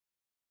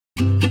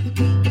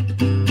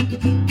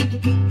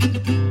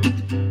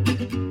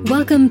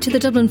Welcome to the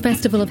Dublin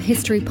Festival of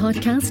History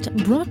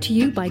podcast, brought to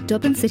you by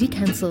Dublin City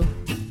Council.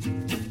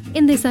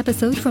 In this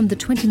episode from the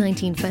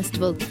 2019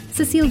 festival,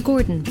 Cecile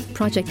Gordon,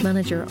 project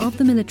manager of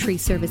the Military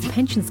Service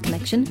Pensions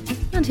Collection,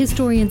 and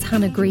historians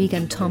Hannah Grieg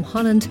and Tom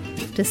Holland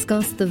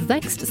discuss the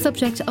vexed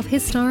subject of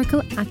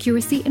historical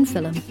accuracy in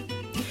film.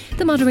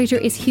 The moderator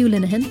is Hugh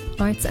Linehan,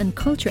 Arts and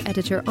Culture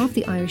Editor of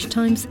the Irish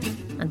Times,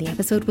 and the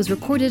episode was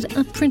recorded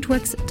at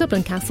Printworks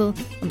Dublin Castle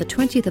on the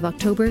 20th of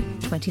October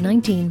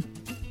 2019.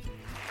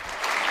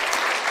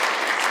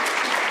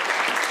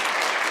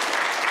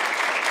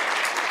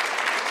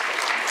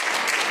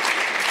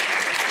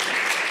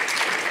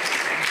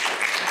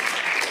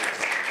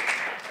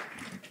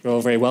 You're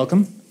all very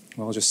welcome.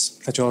 I'll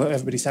just let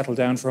everybody settle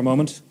down for a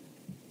moment.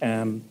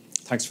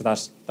 Thanks for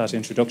that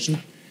introduction.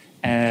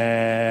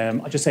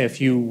 I'll just say a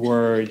few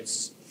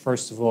words,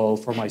 first of all,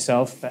 for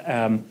myself.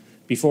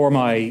 Before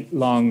my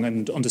long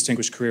and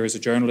undistinguished career as a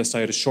journalist,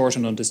 I had a short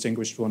and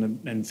undistinguished one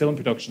in film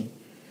production.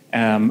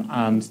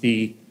 And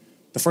the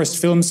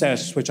first film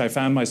set which I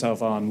found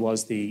myself on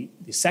was the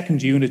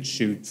second unit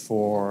shoot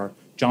for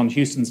John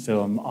Huston's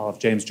film of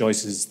James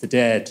Joyce's The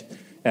Dead.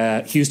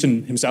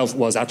 Huston himself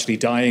was actually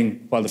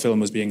dying while the film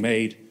was being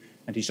made,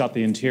 and he shot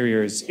the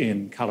interiors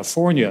in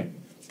California.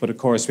 But of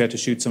course, we had to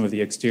shoot some of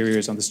the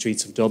exteriors on the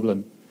streets of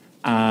Dublin.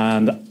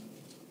 And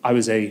I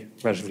was a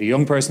relatively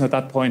young person at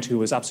that point who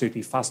was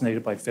absolutely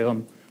fascinated by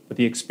film. But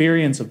the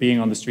experience of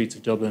being on the streets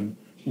of Dublin,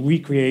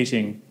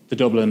 recreating the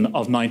Dublin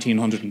of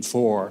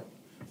 1904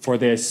 for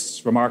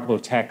this remarkable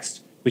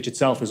text, which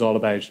itself is all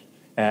about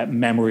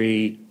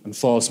memory and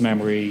false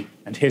memory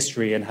and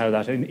history and how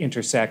that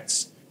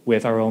intersects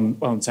with our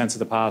own sense of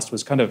the past,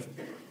 was kind of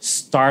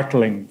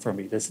startling for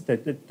me.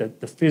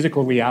 The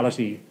physical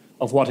reality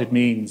of what it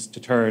means to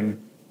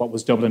turn what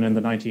was Dublin in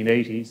the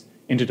 1980s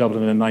into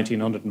Dublin in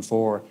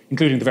 1904,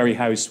 including the very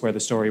house where the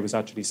story was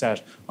actually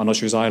set on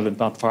Usher's Island,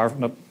 not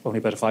only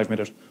about a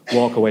 5-minute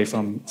walk away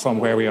from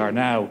where we are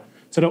now.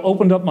 So it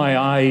opened up my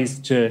eyes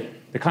to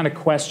the kind of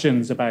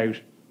questions about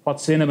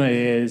what cinema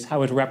is,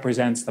 how it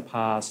represents the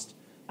past,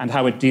 and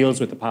how it deals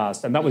with the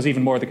past. And that was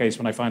even more the case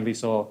when I finally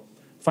saw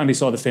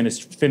the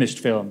finished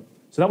film.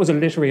 So that was a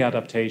literary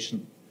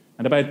adaptation.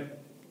 And about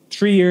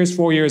 4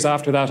 years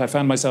after that, I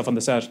found myself on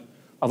the set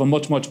of a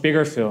much, much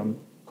bigger film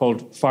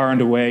called Far and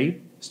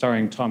Away,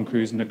 starring Tom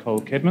Cruise and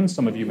Nicole Kidman.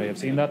 Some of you may have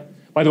seen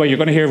that. By the way, you're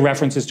going to hear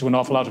references to an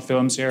awful lot of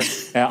films here.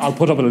 I'll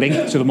put up a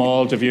link to them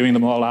all, to viewing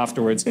them all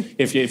afterwards,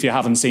 if you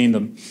haven't seen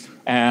them.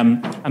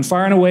 And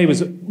Far and Away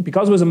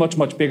because it was a much,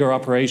 much bigger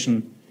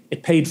operation,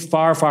 it paid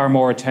far, far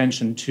more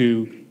attention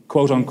to,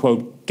 quote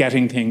unquote,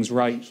 getting things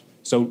right.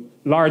 So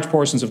large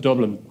portions of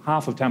Dublin,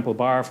 half of Temple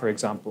Bar, for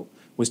example,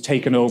 was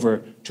taken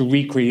over to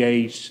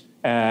recreate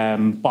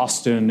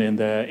Boston in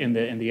the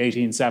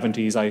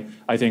 1870s.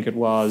 I think it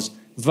was.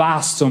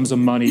 Vast sums of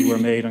money were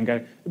made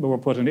and were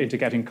put into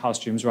getting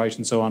costumes right,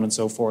 and so on and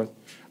so forth.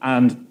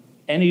 And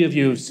any of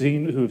you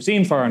who've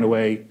seen Far and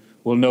Away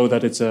will know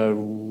that it's a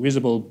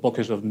risible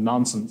bucket of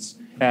nonsense,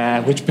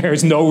 which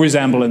bears no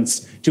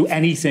resemblance to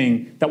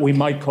anything that we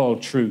might call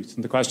truth.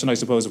 And the question, I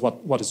suppose, of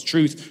what is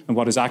truth and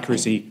what is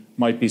accuracy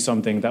might be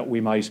something that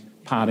we might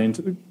pan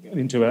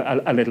into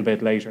a little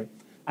bit later.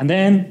 And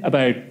then,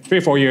 about 3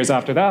 or 4 years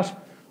after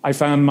that, I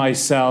found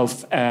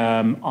myself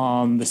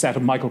on the set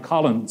of Michael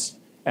Collins,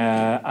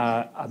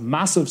 a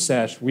massive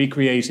set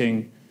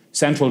recreating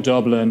central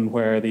Dublin,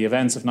 where the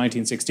events of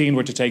 1916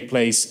 were to take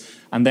place.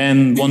 And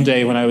then one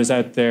day when I was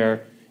out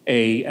there,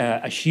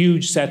 a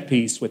huge set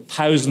piece with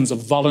thousands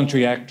of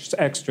voluntary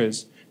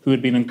extras who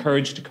had been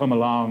encouraged to come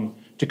along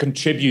to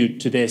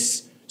contribute to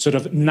this sort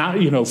of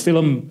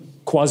film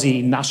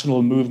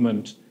quasi-national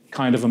movement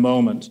kind of a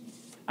moment.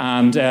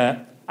 And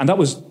that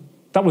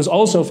was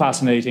also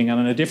fascinating, and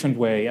in a different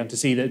way, and to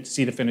see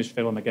the finished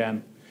film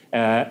again.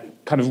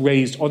 Kind of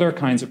raised other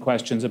kinds of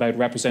questions about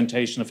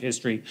representation of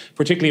history,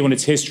 particularly when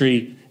it's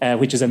history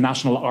which is a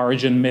national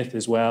origin myth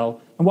as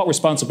well, and what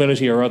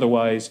responsibility or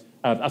otherwise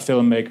a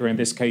filmmaker, in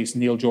this case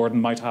Neil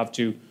Jordan, might have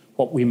to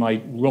what we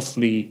might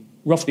roughly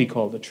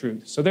call the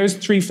truth. So there's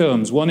 3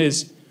 films. One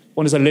is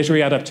a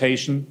literary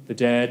adaptation, The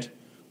Dead.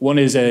 One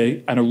is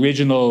an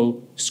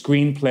original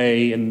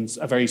screenplay in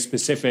a very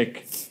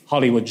specific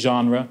Hollywood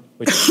genre,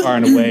 which is Far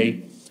and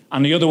Away.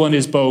 And the other one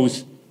is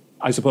both,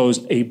 I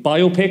suppose, a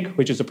biopic,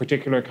 which is a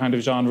particular kind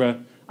of genre,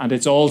 and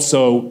it's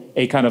also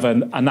a kind of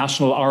a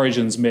national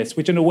origins myth,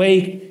 which in a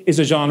way is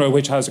a genre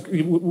which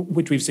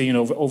we've seen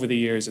over the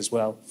years as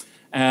well.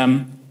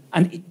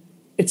 And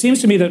it seems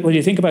to me that when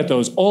you think about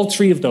those, all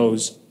 3 of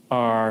those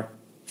are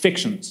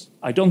fictions.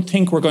 I don't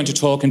think we're going to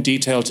talk in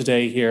detail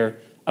today here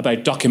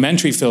about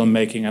documentary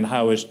filmmaking and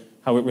how it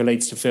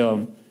relates to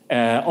film.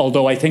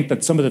 Although I think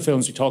that some of the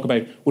films we talk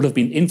about would have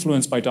been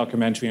influenced by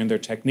documentary and their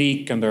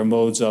technique and their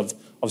modes of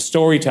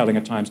storytelling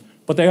at times.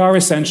 But they are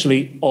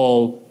essentially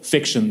all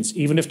fictions,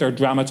 even if they're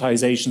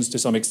dramatizations to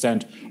some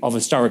extent of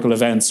historical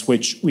events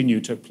which we knew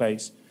took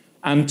place.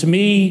 And to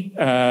me,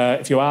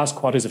 if you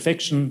ask what is a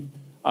fiction,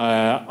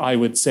 I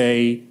would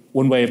say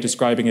one way of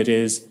describing it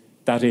is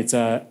that it's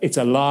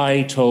a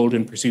lie told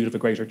in pursuit of a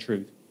greater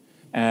truth.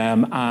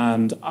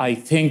 And I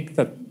think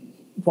that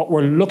what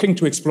we're looking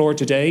to explore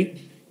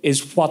today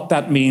is what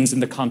that means in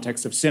the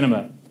context of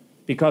cinema.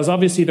 Because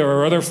obviously there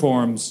are other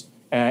forms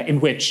in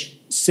which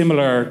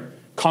similar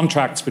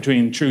contracts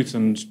between truth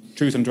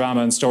and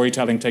drama and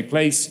storytelling take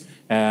place.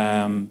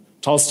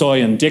 Tolstoy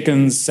and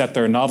Dickens set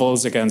their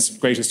novels against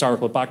great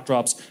historical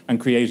backdrops and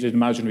created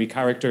imaginary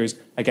characters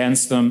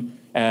against them.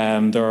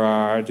 There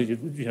are,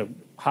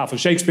 half of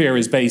Shakespeare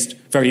is based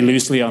very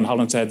loosely on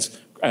Holinshed's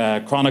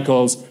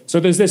Chronicles. So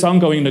there's this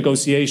ongoing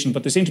negotiation,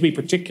 but there seem to be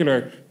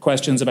particular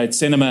questions about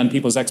cinema and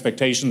people's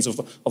expectations of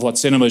what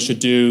cinema should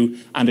do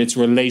and its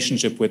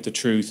relationship with the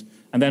truth.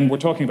 And then we're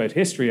talking about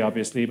history,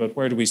 obviously, but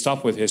where do we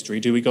stop with history?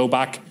 Do we go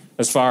back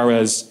as far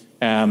as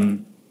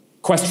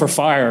Quest for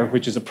Fire,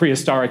 which is a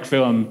prehistoric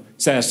film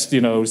set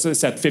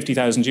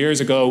 50,000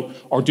 years ago,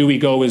 or do we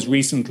go as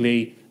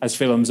recently as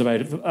films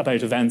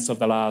about events of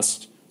the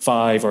last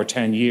 5 or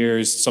 10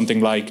 years, something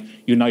like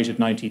United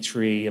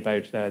 93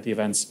 about the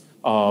events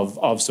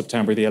of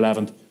September the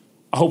 11th?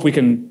 I hope we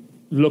can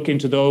look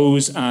into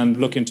those and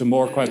look into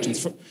more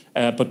questions.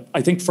 But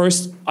I think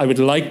first I would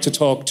like to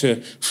talk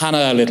to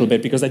Hannah a little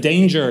bit, because the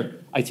danger,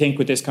 I think,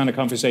 with this kind of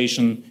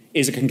conversation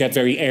is it can get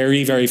very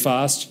airy very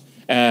fast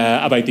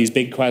about these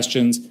big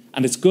questions.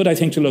 And it's good, I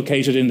think, to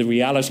locate it in the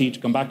reality, to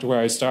come back to where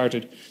I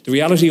started, the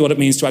reality of what it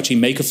means to actually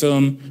make a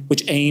film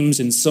which aims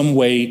in some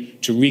way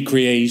to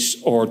recreate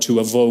or to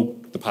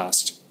evoke the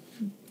past.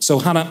 So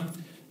Hannah,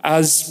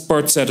 as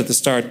Bert said at the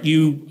start,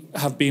 you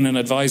have been an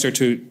advisor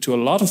to a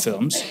lot of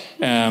films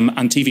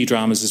and TV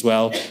dramas as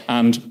well.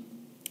 And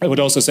I would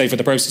also say, for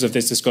the purposes of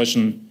this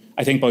discussion,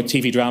 I think both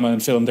TV drama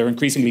and film, they're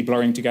increasingly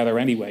blurring together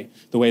anyway,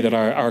 the way that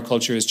our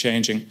culture is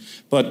changing.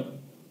 But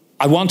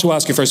I want to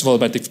ask you, first of all,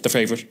 about The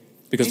Favourite,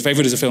 because The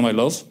Favourite is a film I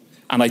love,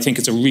 and I think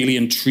it's a really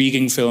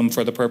intriguing film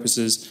for the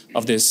purposes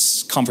of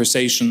this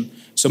conversation.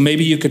 So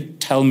maybe you could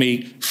tell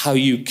me how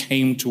you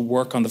came to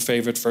work on The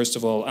Favourite, first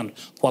of all, and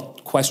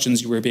what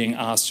questions you were being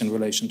asked in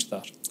relation to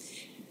that.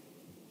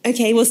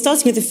 Okay, well,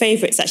 starting with The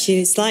Favourite, it's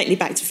actually slightly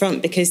back to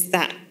front, because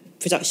that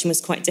production was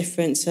quite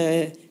different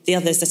to the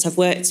others that I've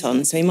worked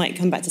on. So we might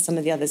come back to some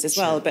of the others as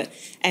well. But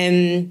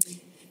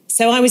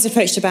so I was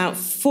approached about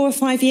 4 or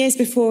 5 years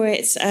before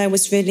it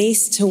was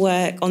released to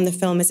work on the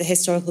film as a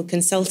historical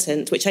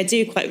consultant, which I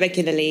do quite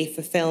regularly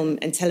for film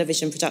and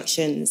television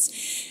productions.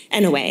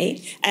 Anyway,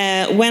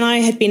 when I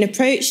had been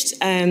approached,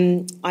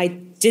 I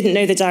didn't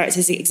know the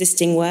director's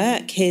existing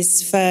work.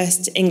 His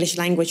first English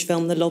language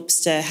film, The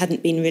Lobster,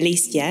 hadn't been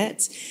released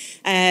yet.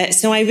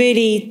 So I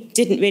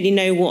didn't really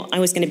know what I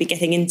was going to be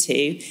getting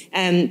into.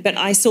 But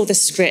I saw the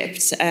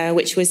script,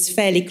 which was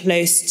fairly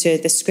close to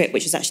the script,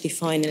 which was actually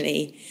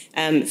finally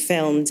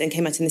filmed and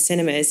came out in the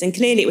cinemas. And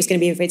clearly it was going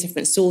to be a very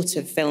different sort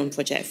of film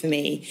project for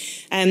me.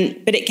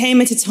 But it came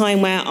at a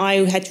time where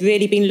I had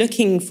really been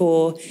looking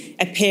for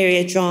a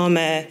period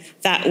drama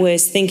that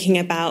was thinking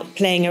about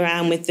playing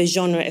around with the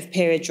genre of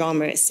period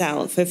drama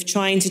itself, of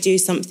trying to do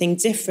something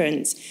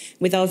different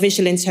with our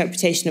visual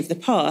interpretation of the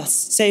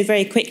past. So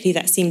very quickly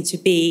that seemed to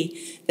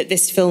be that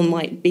this film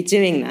might be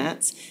doing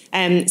that.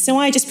 So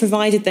I just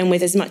provided them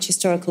with as much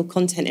historical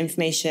content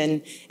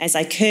information as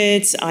I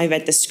could. I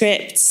read the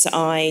scripts.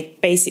 I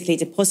basically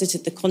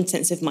deposited the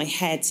contents of my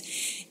head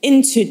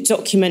into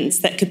documents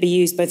that could be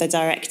used by the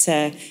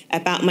director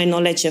about my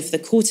knowledge of the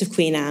court of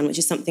Queen Anne, which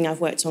is something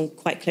I've worked on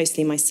quite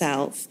closely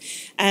myself.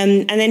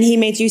 And then he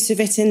made use of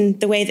it in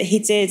the way that he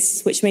did,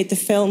 which made the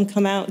film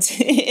come out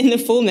in the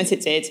form that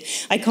it did.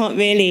 I can't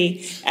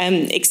really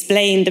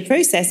explain the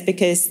process,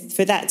 because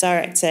for that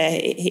director,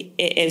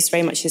 it was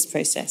very much his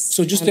process.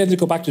 So just then to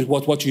go back to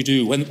what you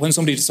do, when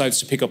somebody decides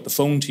to pick up the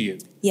phone to you,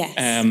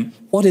 yes.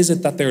 What is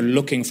it that they're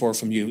looking for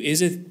from you?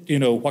 Is it,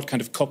 what kind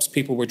of cups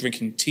people were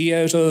drinking tea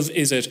out of?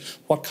 Is it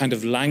what kind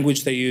of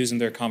language they use in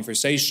their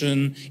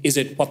conversation? Is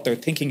it what they're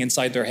thinking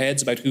inside their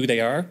heads about who they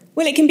are?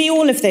 Well, it can be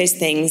all of those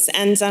things.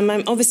 And I'm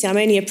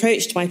only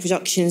approached by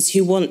productions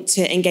who want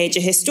to engage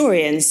a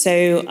historian.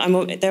 So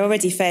they're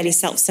already fairly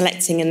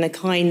self-selecting in the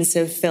kinds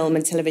of film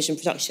and television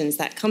productions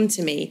that come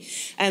to me.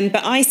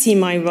 But I see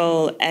my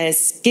role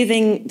as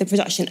giving the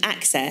production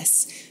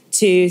access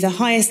to the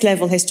highest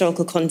level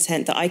historical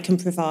content that I can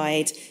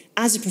provide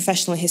as a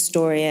professional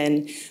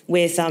historian,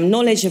 with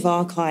knowledge of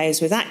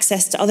archives, with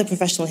access to other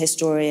professional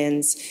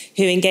historians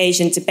who engage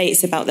in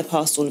debates about the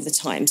past all of the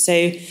time.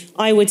 So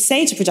I would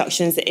say to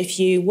productions that if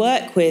you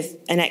work with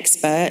an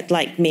expert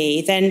like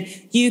me, then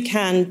you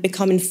can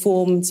become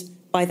informed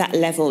by that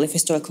level of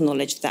historical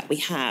knowledge that we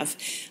have.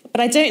 But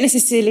I don't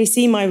necessarily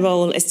see my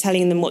role as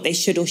telling them what they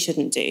should or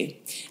shouldn't do.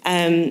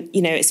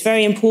 It's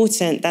very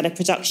important that a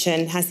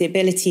production has the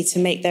ability to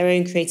make their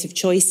own creative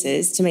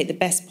choices, to make the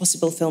best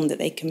possible film that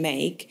they can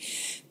make.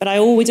 But I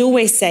would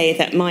always say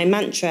that my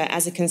mantra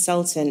as a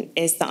consultant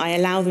is that I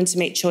allow them to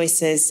make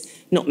choices,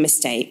 not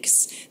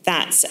mistakes.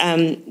 That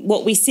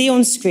what we see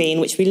on screen,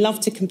 which we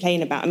love to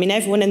complain about,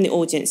 everyone in the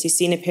audience who's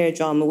seen a period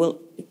drama will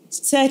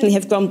certainly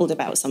have grumbled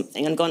about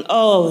something and gone,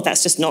 oh,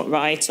 that's just not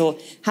right, or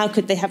how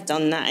could they have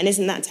done that, and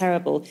isn't that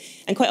terrible?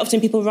 And quite often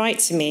people write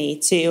to me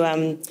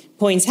to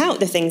point out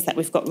the things that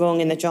we've got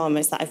wrong in the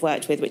dramas that I've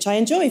worked with, which I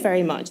enjoy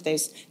very much,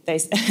 those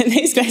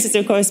letters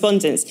of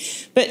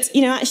correspondence. But,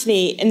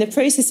 actually, in the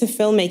process of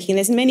filmmaking,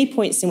 there's many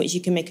points in which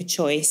you can make a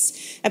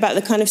choice about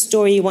the kind of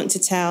story you want to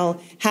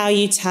tell, how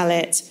you tell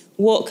it,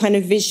 what kind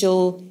of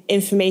visual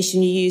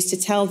information you use to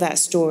tell that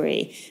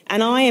story.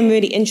 And I am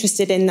really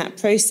interested in that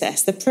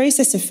process, the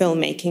process of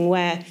filmmaking,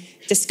 where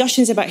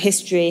discussions about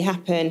history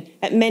happen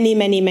at many,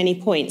 many, many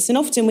points. And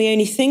often we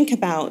only think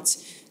about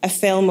a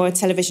film or a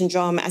television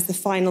drama as the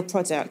final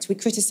product. We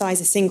criticise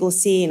a single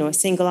scene or a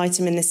single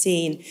item in the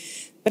scene.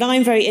 But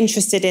I'm very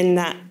interested in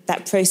that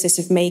process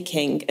of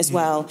making as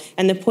well,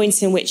 and the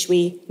points in which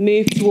we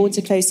move towards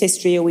a close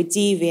history or we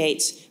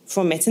deviate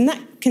from it. And that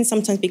can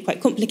sometimes be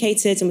quite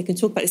complicated, and we can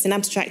talk about this in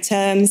abstract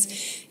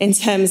terms, in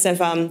terms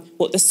of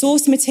what the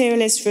source material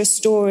is for a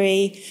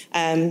story.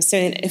 So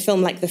in a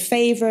film like The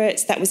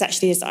Favourite, that was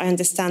actually, as I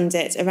understand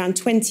it, around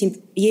 20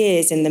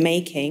 years in the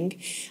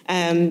making.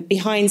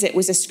 Behind it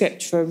was a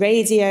script for a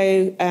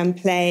radio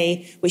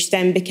play, which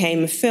then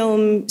became a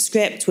film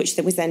script, which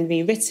was then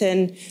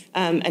rewritten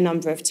a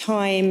number of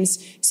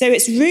times. So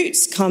its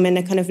roots come in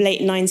a kind of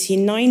late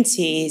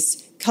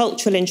 1990s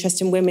cultural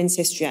interest in women's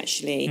history,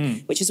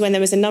 actually, which is when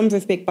there was a number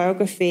of big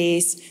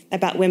biographies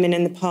about women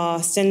in the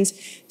past. And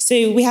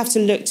so we have to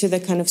look to the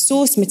kind of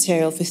source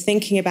material for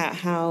thinking about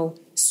how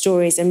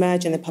stories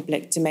emerge in the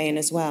public domain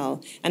as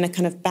well, and a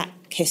kind of back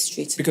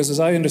history. Because as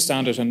I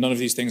understand it, and none of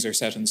these things are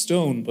set in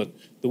stone, but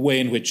the way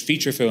in which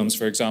feature films,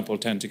 for example,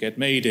 tend to get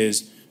made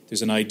is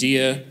there's an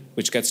idea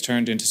which gets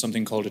turned into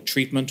something called a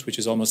treatment, which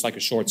is almost like a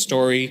short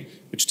story,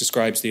 which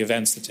describes the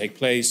events that take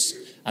place.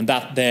 And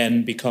that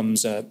then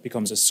becomes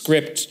a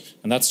script,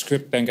 and that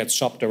script then gets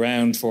shopped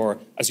around for,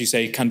 as you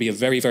say, can be a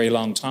very, very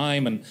long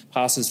time and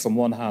passes from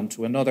one hand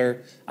to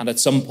another. And at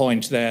some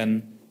point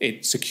then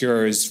it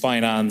secures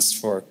finance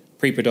for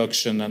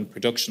pre-production and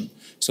production.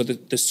 So the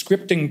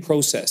scripting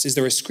process, is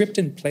there a script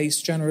in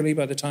place generally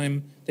by the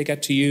time they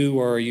get to you,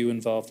 or are you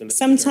involved a little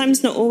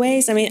Sometimes, not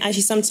always. I mean,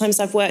 actually, sometimes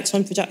I've worked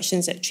on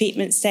productions at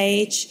treatment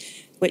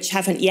stage, which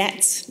haven't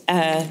yet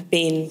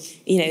been,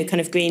 kind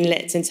of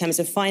greenlit in terms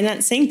of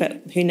financing,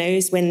 but who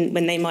knows when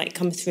they might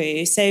come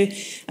through. So,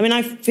 I mean,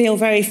 I feel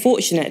very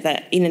fortunate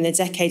that, in the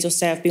decade or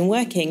so I've been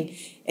working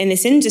in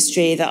this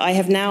industry, that I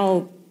have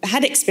now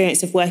had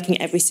experience of working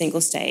at every single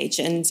stage.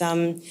 And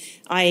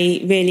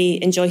I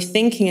really enjoy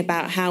thinking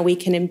about how we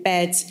can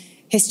embed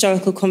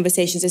historical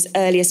conversations as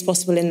early as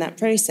possible in that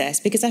process,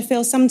 because I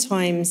feel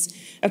sometimes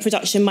a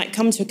production might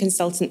come to a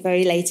consultant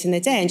very late in the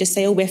day and just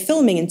say, oh, we're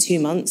filming in 2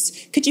 months.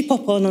 Could you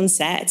pop on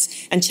set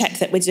and check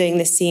that we're doing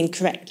this scene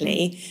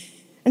correctly?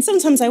 And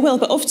sometimes I will,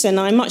 but often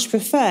I much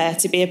prefer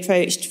to be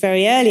approached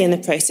very early in the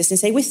process and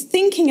say, we're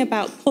thinking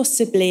about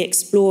possibly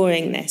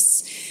exploring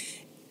this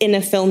in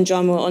a film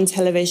drama or on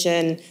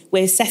television.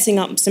 We're setting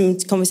up some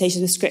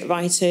conversations with script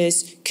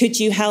writers. Could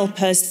you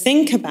help us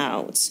think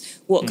about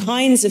what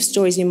kinds of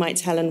stories we might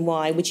tell and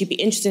why? Would you be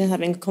interested in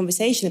having a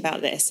conversation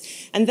about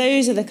this? And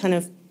those are the kind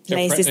of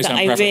places that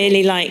I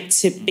really like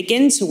to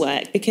begin to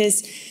work,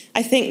 because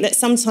I think that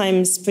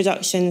sometimes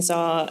productions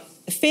are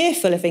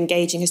fearful of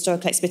engaging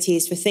historical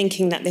expertise for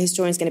thinking that the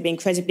historian's going to be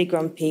incredibly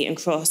grumpy and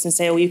cross and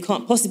say, oh, you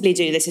can't possibly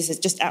do this is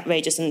just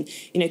outrageous, and,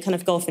 kind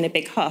of golf in a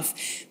big huff.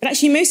 But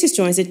actually, most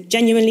historians are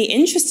genuinely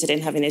interested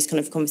in having those kind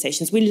of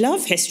conversations. We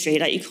love history.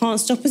 You can't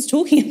stop us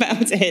talking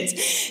about it.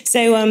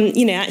 So,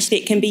 actually,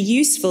 it can be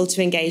useful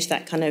to engage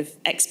that kind of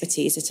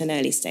expertise at an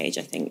early stage,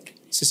 I think.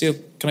 Cecile,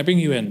 can I bring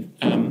you in?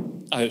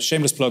 A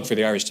shameless plug for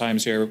the Irish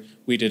Times here.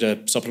 We did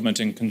a supplement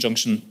in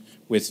conjunction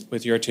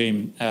with your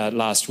team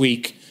last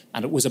week,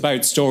 and it was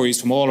about stories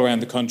from all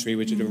around the country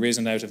which had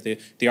arisen out of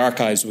the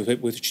archives with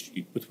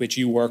which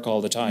you work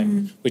all the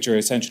time, which are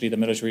essentially the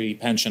military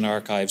pension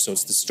archives. So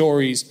it's the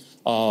stories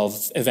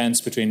of events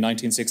between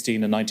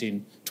 1916 and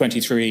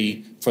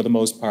 1923 for the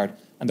most part.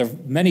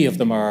 And many of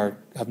them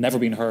have never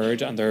been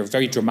heard, and they're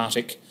very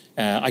dramatic.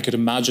 I could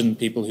imagine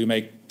people who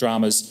make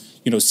dramas,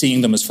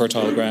 seeing them as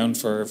fertile ground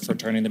for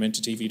turning them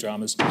into TV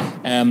dramas.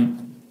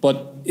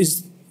 But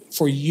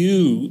for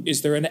you,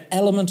 is there an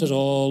element at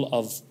all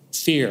of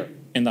fear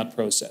in that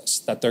process,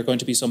 that they're going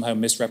to be somehow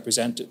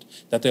misrepresented,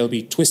 that they'll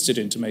be twisted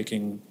into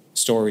making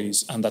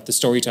stories, and that the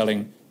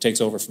storytelling takes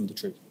over from the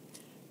truth?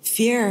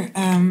 Fear?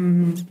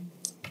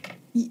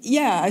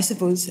 Yeah, I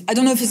suppose. I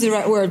don't know if it's the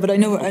right word, but I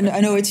know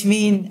what you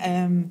mean.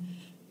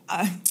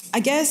 I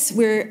guess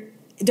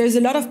there's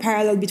a lot of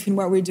parallel between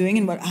what we're doing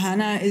and what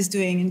Hannah is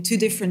doing in two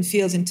different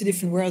fields, in two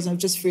different worlds. And I've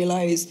just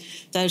realized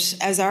that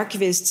as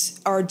archivists,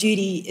 our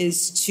duty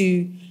is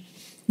to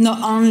not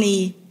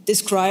only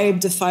describe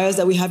the files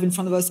that we have in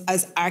front of us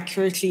as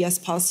accurately as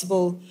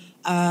possible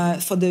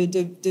for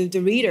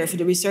the reader, for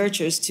the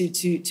researchers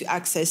to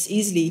access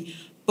easily,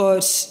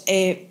 but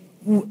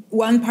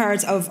one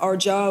part of our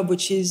job,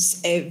 which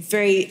is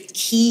very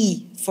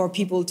key for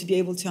people to be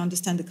able to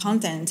understand the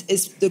content,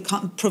 is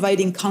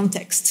providing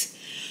context.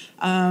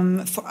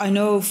 I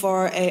know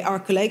for our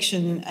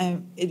collection,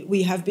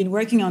 we have been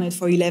working on it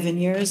for 11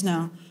 years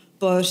now.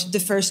 But the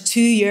first 2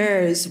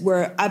 years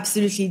were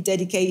absolutely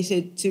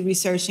dedicated to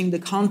researching the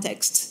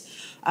context.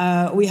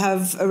 We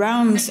have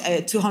around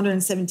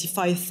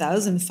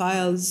 275,000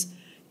 files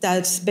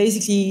that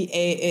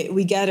basically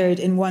we gathered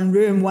in one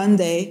room one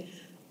day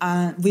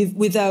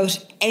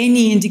without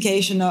any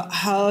indication of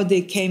how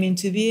they came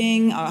into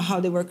being, or how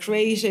they were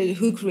created,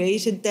 who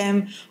created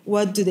them,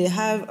 what do they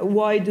have,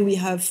 why do we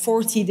have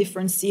 40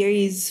 different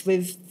series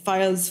with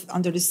files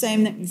under the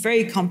same name,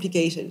 very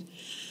complicated.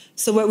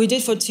 So what we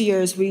did for 2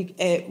 years, we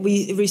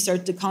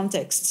researched the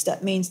context.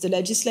 That means the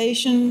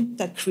legislation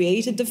that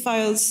created the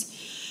files.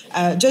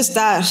 Just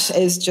that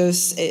is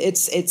just,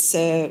 it's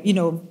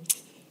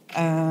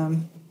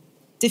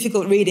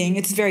difficult reading.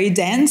 It's very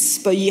dense,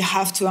 but you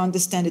have to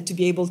understand it to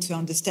be able to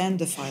understand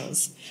the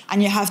files.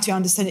 And you have to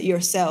understand it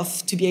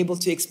yourself to be able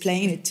to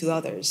explain it to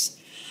others.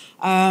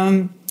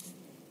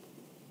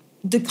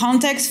 The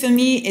context for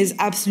me is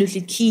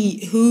absolutely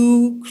key.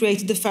 Who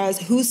created the files?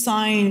 Who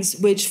signs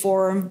which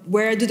form?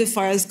 Where do the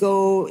files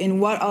go?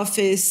 In what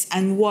office?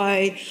 And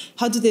why?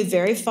 How do they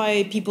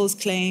verify people's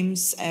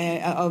claims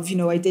of,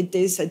 I did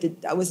this,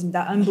 I was in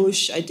that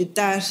ambush, I did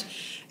that.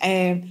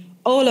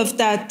 All of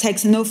that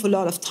takes an awful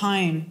lot of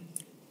time.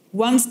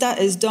 Once that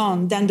is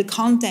done, then the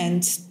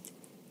content,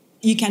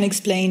 you can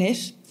explain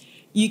it,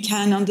 you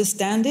can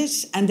understand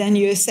it, and then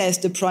you assess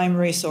the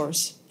primary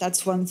source.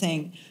 That's one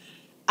thing.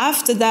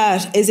 After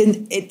that,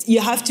 you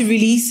have to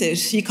release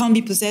it. You can't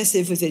be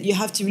possessive with it. You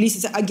have to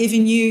release it. I've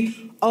given you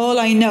all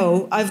I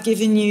know. I've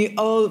given you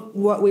all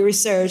what we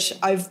research.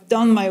 I've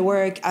done my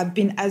work. I've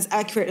been as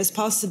accurate as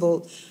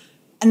possible.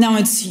 And now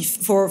it's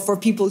for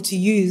people to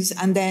use,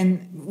 and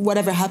then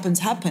whatever happens,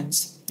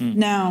 happens.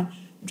 Now,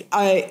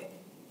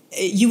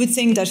 you would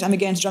think that I'm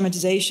against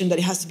dramatization, that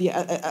it has to be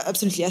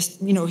absolutely as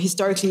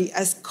historically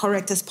as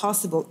correct as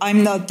possible.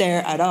 I'm not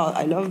there at all.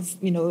 I love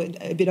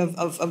a bit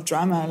of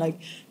drama,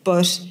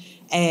 but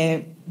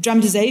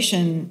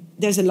dramatization.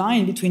 There's a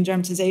line between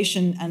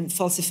dramatization and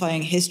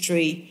falsifying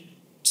history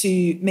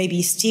to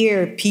maybe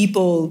steer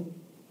people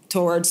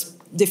towards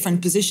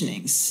different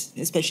positionings,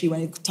 especially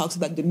when it talks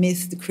about the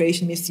myth, the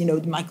creation myth, the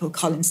Michael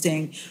Collins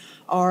thing.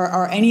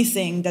 Or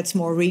anything that's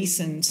more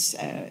recent.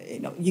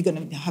 You're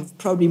going to have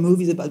probably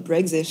movies about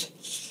Brexit.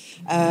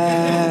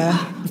 There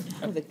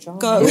have been. It's one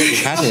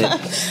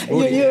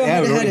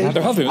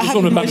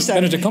with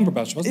Benedict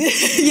Cumberbatch, wasn't it?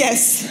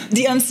 Yes.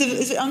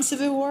 Is it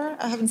Uncivil War?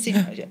 I haven't seen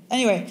it yet.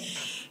 Anyway,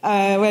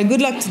 well,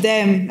 good luck to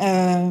them.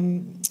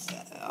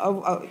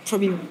 I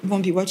probably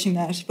won't be watching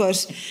that.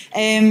 But,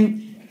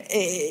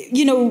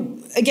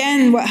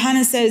 again, what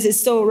Hannah says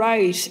is so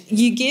right.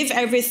 You give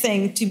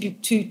everything to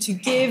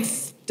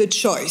give the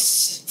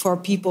choice for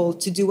people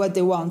to do what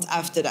they want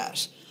after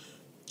that.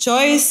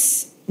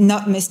 Choice,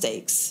 not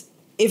mistakes.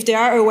 If they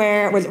are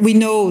aware, well, we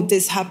know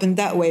this happened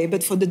that way,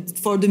 but for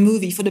the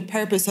movie, for the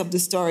purpose of the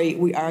story,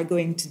 we are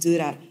going to do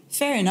that.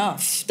 Fair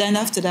enough. Then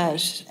after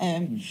that,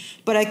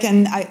 but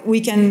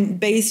we can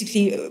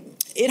basically.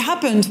 It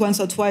happened once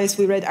or twice.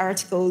 We read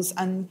articles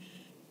and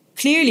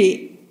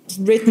clearly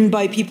written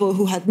by people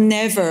who had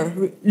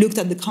never looked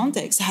at the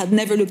context, had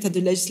never looked at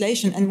the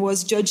legislation, and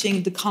was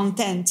judging the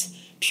content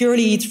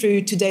purely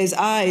through today's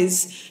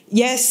eyes.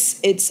 Yes,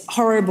 it's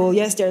horrible.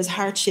 Yes, there is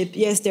hardship.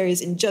 Yes, there is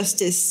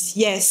injustice.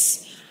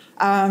 Yes,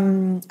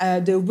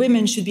 the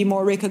women should be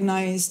more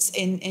recognized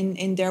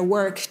in their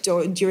work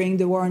during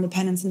the War on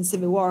Independence and the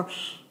Civil War.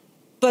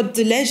 But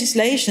the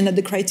legislation and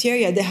the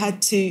criteria they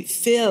had to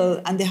fill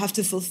and they have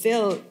to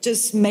fulfill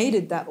just made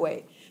it that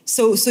way.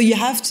 So you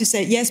have to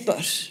say, yes,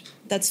 but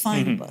that's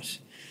fine, but.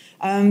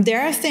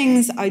 There are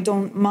things I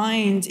don't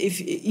mind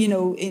if,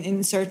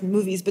 in certain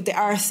movies, but there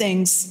are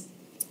things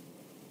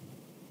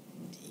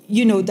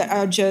that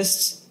are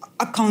just,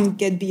 I can't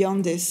get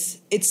beyond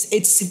this.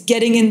 It's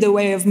getting in the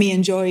way of me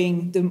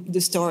enjoying the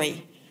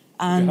story.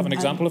 And, do you have an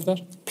example of that?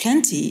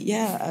 Plenty,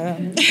 yeah.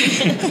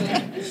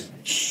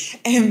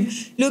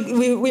 Look,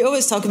 we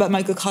always talk about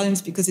Michael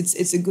Collins because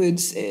it's a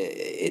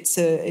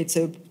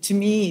to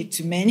me,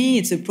 to many,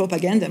 it's a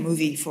propaganda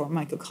movie for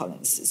Michael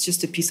Collins. It's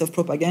just a piece of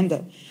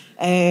propaganda,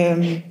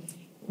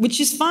 which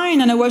is fine.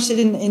 And I watched it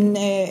in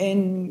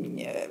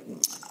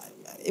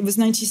it was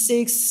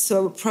 96,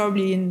 so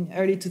probably in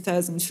early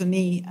 2000 for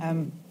me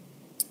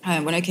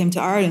when I came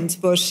to Ireland.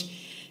 But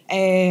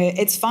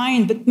it's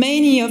fine. But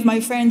many of my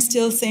friends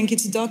still think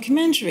it's a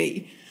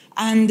documentary.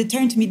 And they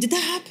turned to me, did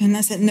that happen?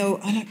 I said, no.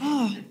 I'm like,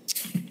 oh,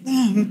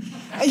 damn.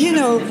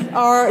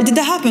 Or did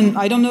that happen?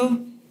 I don't know.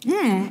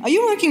 Are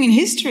you working in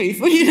history?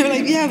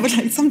 Yeah, but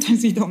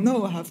sometimes we don't know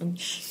what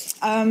happened.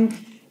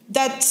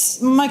 That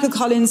Michael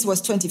Collins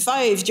was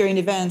 25 during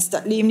the events,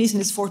 that Liam Neeson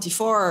is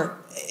 44,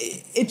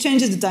 it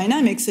changes the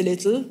dynamics a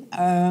little.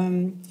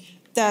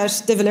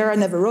 That De Valera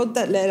never wrote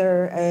that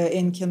letter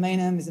in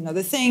Kilmainham is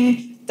another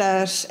thing.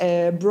 That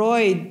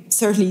Broyd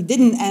certainly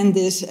didn't end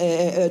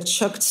it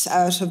chucked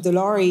out of the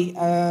lorry.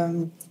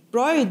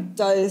 Broyd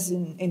dies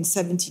in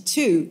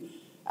 72.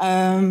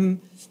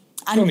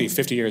 only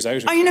 50 years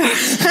out. I know.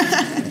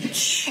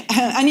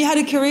 And he had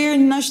a career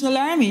in the National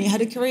Army. He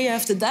had a career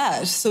after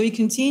that. So he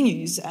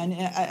continues. And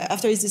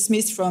after he's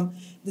dismissed from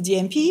the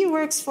DMP, he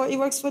works for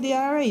the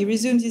IRA. He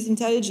resumes his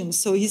intelligence.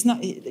 So he's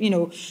not,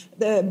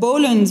 the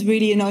Boland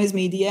really annoys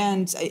me. The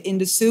end in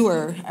the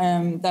sewer,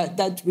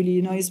 that really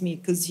annoys me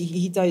because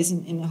he dies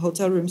in a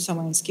hotel room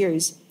somewhere in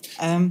Skerries.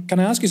 Can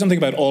I ask you something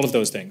about all of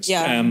those things?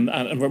 Yeah. And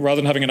rather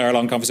than having an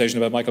hour-long conversation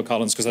about Michael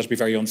Collins, because that would be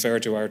very unfair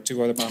to our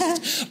two other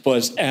panelists,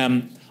 but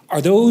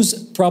are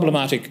those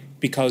problematic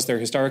because they're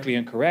historically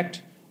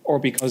incorrect or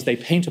because they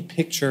paint a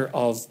picture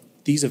of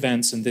these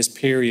events in this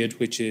period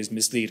which is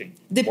misleading?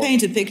 They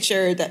paint a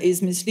picture that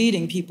is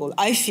misleading people,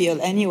 I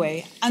feel,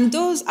 anyway. And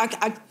those,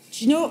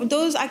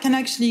 those I can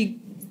actually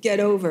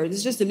get over.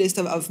 It's just a list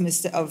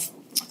of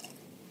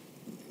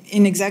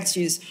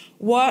inexactitudes.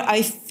 What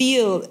I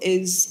feel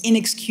is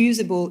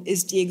inexcusable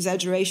is the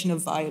exaggeration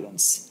of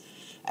violence.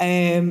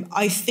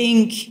 I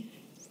think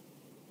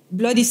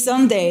Bloody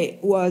Sunday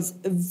was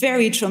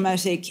very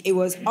traumatic. It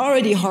was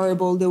already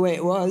horrible the way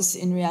it was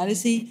in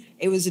reality.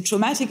 It was a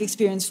traumatic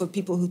experience for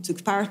people who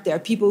took part there,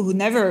 people who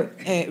never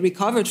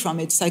recovered from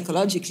it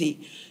psychologically.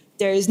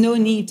 There is no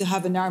need to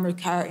have an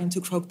armoured car into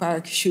Croke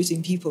Park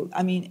shooting people.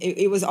 I mean,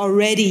 it was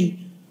already...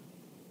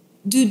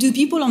 Do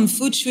people on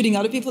foot shooting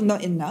other people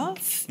not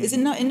enough? Is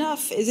it not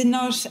enough? Is it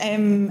not?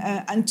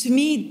 And to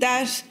me,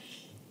 that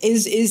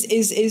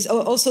is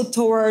also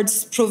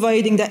towards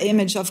providing that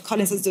image of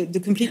Collins as the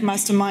complete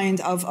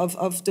mastermind of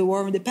the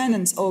War of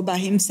Independence all by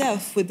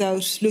himself,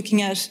 without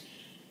looking at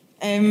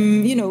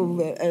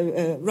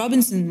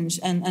Robinson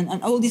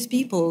and all these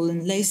people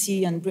and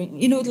Lacey and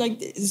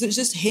it's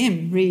just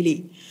him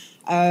really.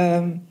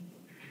 Then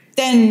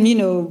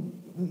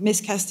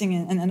miscasting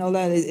and all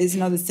that is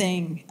another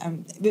thing.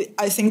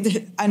 I think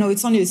I know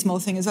it's only a small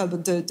thing as well,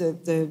 but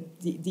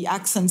the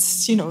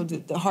accents,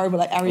 the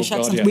horrible Irish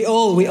accents, yeah. we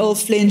all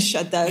flinch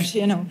at that,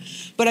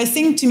 But I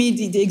think to me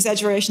the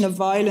exaggeration of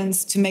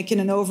violence to make it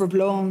an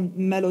overblown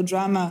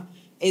melodrama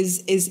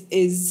is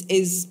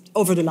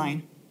over the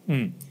line.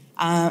 Mm.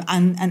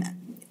 And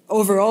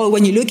overall,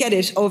 when you look at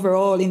it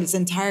overall in its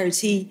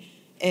entirety,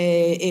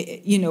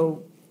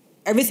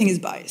 everything is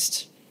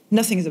biased.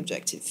 Nothing is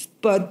objective.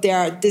 But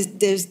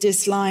there's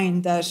this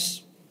line that,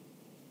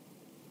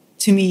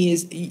 to me,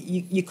 is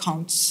you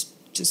can't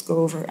just go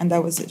over, and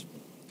that was it.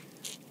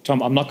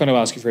 Tom, I'm not going to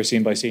ask you for a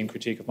scene-by-scene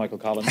critique of Michael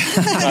Collins.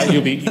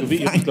 You'll be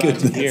glad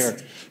to hear.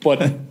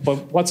 But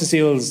what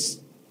Cecile's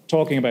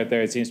talking about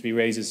there, it seems to be,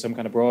 raises some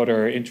kind of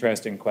broader,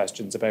 interesting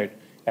questions about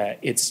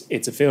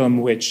it's a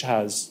film which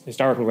has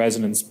historical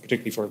resonance,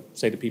 particularly for,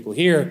 say, the people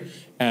here,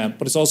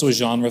 but it's also a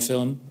genre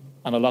film,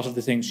 and a lot of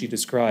the things she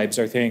describes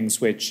are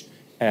things which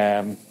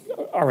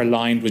are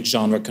aligned with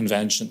genre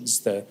conventions,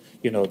 the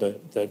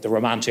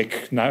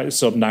romantic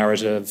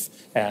sub-narrative,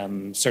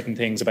 certain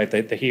things about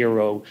the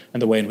hero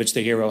and the way in which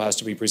the hero has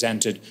to be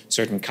presented,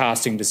 certain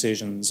casting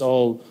decisions,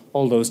 all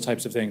those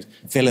types of things.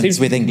 Villains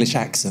with English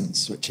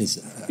accents, which is...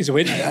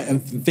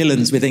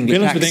 villains with English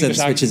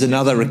accents, which is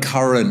another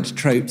recurrent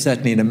trope,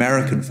 certainly in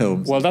American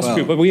films. Well, that's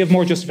true, but we have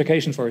more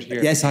justification for it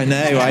here. Yes, I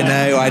know.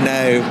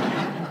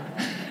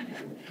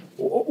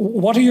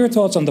 What are your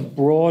thoughts on the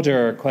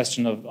broader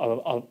question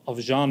of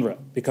genre?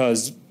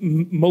 Because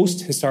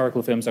most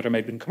historical films that are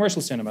made in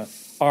commercial cinema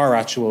are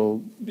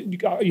actual,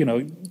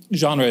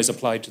 genre is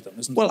applied to them,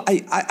 isn't it? Well,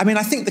 I mean,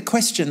 I think the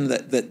question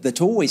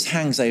that always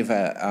hangs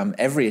over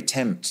every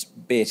attempt,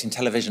 be it in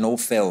television or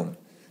film,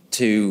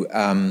 to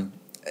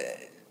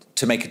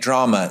make a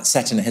drama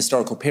set in a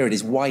historical period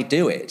is why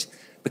do it?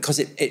 Because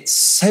it's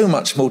so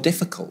much more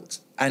difficult,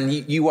 and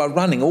you are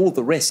running all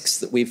the risks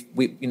that we've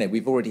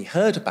already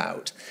heard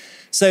about.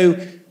 So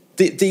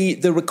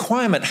the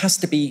requirement has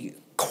to be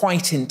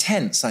quite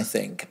intense, I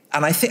think.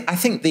 And I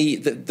think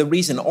the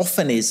reason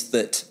often is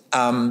that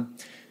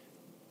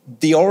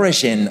the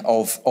origin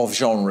of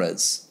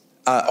genres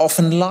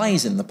often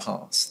lies in the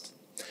past.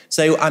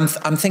 So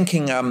I'm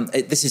thinking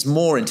this is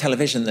more in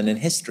television than in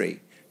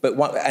history, but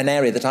an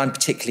area that I'm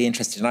particularly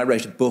interested in. I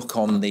wrote a book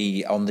on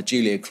the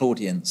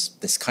Julio-Claudians,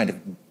 this kind of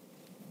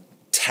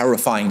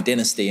terrifying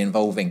dynasty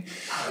involving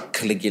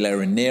Caligula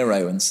and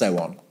Nero and so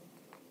on.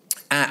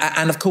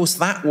 And of course,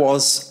 that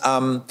was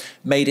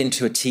made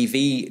into a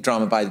TV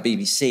drama by the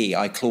BBC,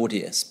 I,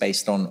 Claudius,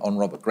 based on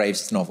Robert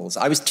Graves' novels.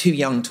 I was too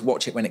young to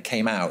watch it when it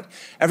came out.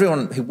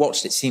 Everyone who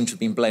watched it seemed to have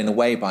been blown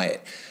away by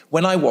it.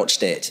 When I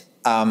watched it,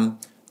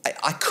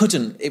 I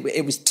couldn't.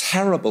 It was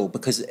terrible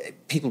because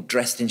people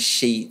dressed in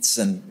sheets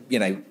and,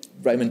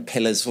 Roman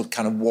pillars were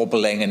kind of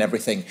wobbling and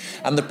everything.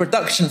 And the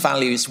production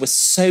values were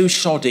so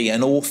shoddy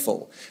and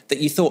awful that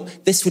you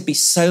thought this would be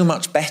so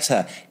much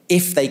better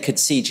if they could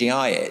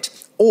CGI it,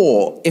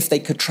 or if they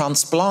could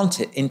transplant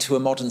it into a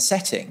modern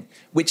setting,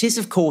 which is,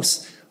 of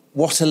course,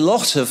 what a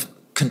lot of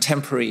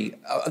contemporary,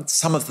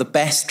 some of the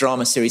best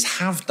drama series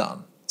have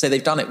done. So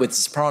they've done it with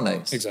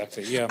Sopranos.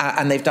 Exactly, yeah.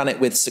 And they've done it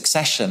with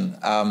Succession.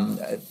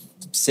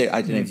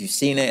 I don't know if you've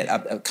seen it,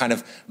 a kind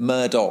of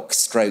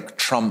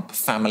Murdoch/Trump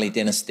family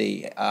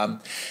dynasty. And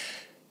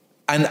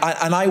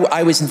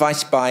I was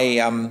invited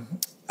by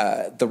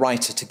the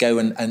writer to go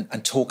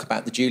and talk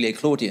about the Julia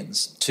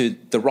Claudians to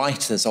the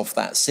writers of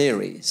that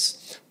series.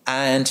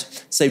 And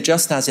so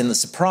just as in The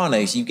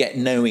Sopranos, you get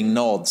knowing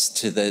nods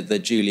to the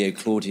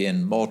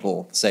Julio-Claudian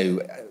model.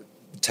 So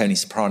Tony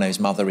Soprano's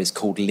mother is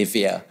called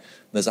Livia.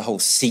 There's a whole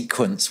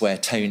sequence where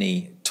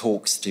Tony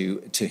talks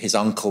to his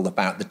uncle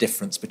about the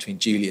difference between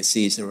Julius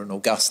Caesar and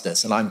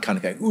Augustus, and I'm kind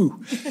of going, ooh.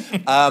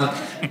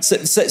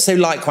 So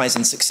likewise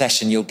in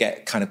Succession, you'll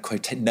get kind of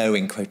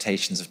knowing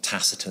quotations of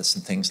Tacitus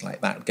and things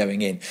like that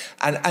going in.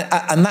 And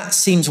that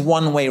seems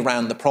one way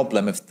around the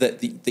problem of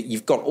that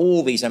you've got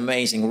all these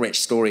amazing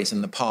rich stories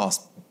in the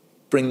past,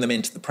 bring them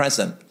into the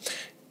present.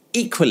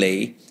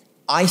 Equally,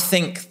 I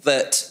think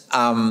that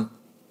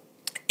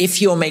if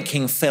you're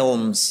making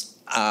films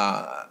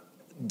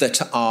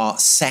that are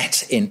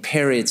set in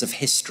periods of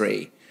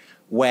history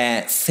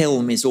where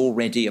film is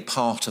already a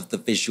part of the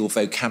visual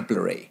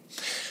vocabulary,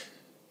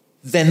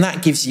 then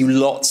that gives you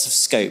lots of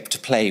scope to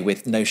play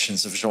with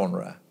notions of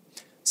genre.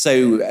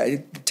 So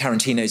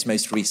Tarantino's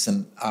most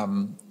recent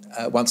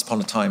Once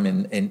Upon a Time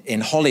in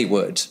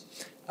Hollywood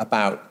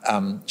about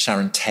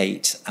Sharon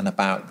Tate and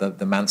about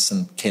the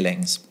Manson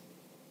killings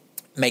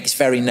makes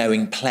very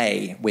knowing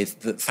play with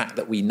the fact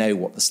that we know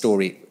what the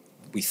story,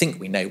 we think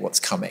we know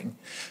what's coming.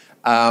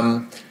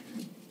 But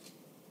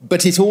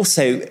it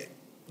also,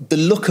 the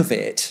look of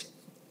it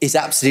is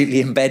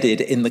absolutely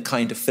embedded in the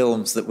kind of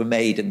films that were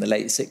made in the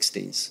late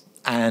 60s.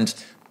 And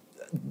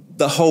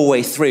the whole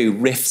way through,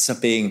 riffs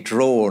are being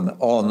drawn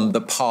on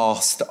the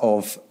past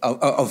of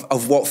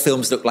what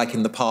films look like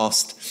in the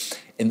past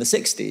in the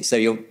 60s. So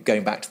you're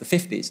going back to the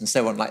 50s and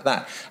so on like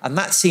that. And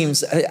that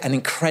seems an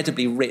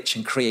incredibly rich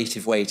and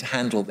creative way to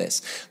handle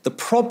this. The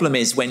problem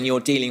is when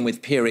you're dealing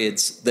with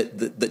periods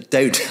that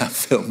don't have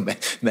film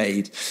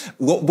made,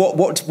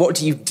 what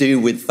do you do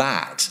with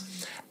that?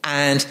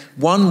 And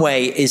one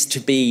way is to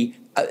be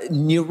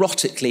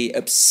neurotically,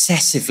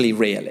 obsessively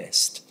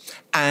realist.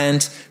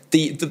 And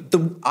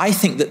I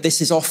think that this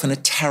is often a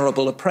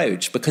terrible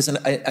approach because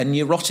a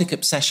neurotic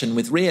obsession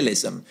with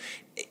realism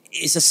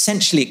is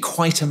essentially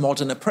quite a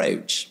modern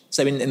approach.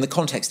 So in the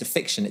context of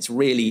fiction, it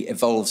really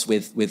evolves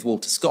with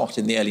Walter Scott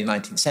in the early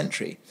 19th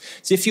century.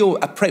 So if you're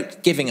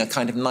giving a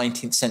kind of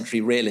 19th century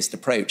realist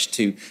approach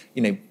to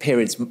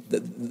periods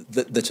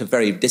that are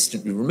very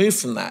distantly removed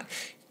from that,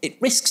 it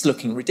risks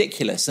looking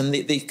ridiculous. And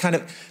the kind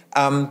of...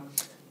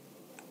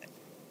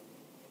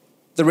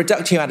 the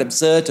reductio ad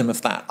absurdum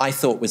of that, I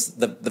thought, was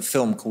the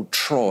film called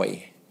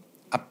Troy,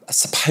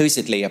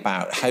 supposedly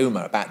about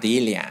Homer, about the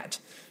Iliad,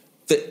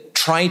 that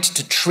tried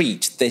to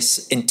treat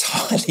this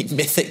entirely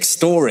mythic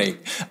story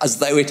as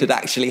though it had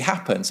actually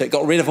happened. So it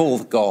got rid of all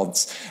the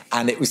gods,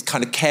 and it was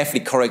kind of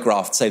carefully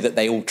choreographed so that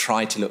they all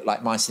tried to look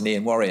like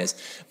Mycenaean warriors.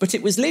 But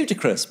it was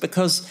ludicrous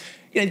because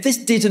this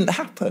didn't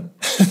happen.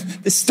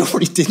 This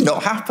story did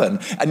not happen.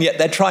 And yet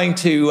they're trying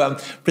to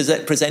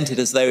present it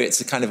as though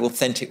it's a kind of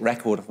authentic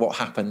record of what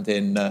happened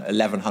in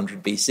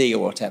 1100 BC or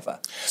whatever.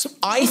 So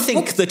I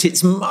think that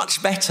it's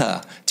much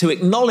better to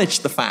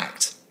acknowledge the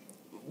fact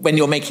when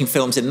you're making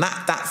films in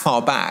that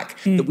far back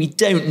that we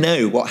don't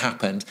know what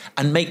happened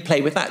and make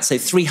play with that. So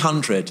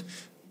 300,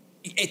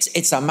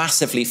 it's a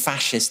massively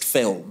fascist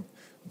film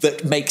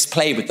that makes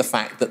play with the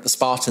fact that the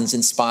Spartans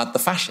inspired the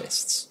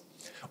fascists.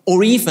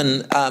 Or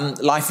even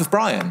Life of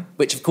Brian,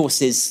 which of course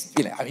is,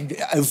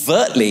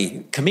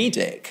 overtly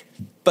comedic.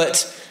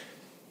 But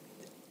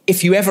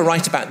if you ever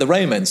write about the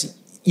Romans,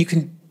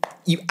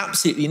 you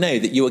absolutely know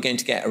that you are going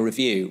to get a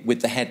review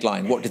with the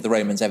headline, "What did the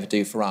Romans ever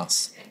do for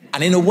us?"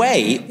 And in a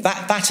way,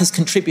 that has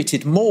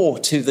contributed more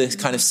to the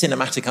kind of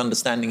cinematic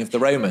understanding of the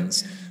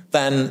Romans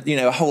than,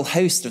 a whole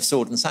host of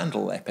sword and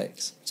sandal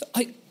epics. So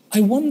I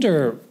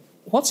wonder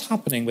what's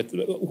happening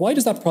why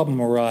does that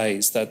problem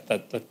arise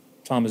that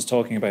Tom is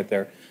talking about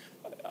there?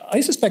 I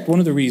suspect one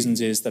of the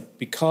reasons is that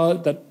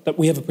because that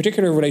we have a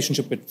particular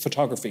relationship with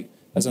photography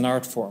as an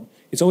art form.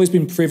 It's always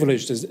been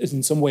privileged as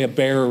in some way a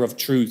bearer of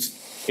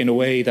truth in a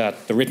way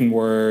that the written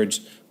word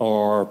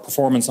or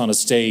performance on a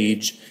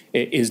stage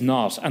is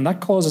not. And that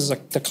causes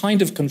the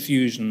kind of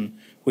confusion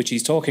which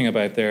he's talking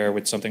about there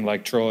with something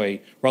like Troy,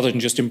 rather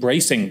than just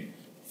embracing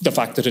the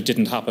fact that it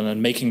didn't happen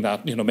and making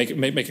that,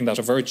 making that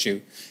a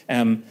virtue.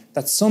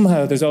 That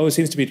somehow there always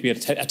seems to be a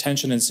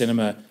tension in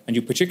cinema, and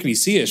you particularly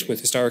see it with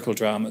historical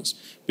dramas,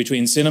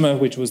 between cinema,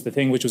 which was the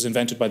thing which was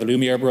invented by the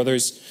Lumiere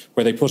brothers,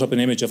 where they put up an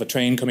image of a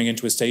train coming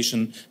into a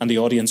station and the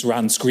audience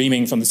ran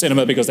screaming from the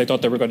cinema because they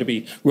thought they were going to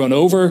be run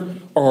over,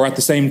 or at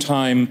the same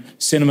time,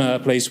 cinema, a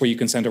place where you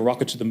can send a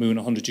rocket to the moon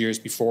 100 years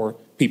before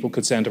people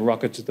could send a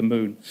rocket to the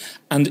moon.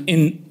 And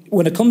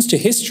when it comes to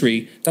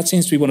history, that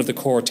seems to be one of the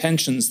core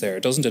tensions there,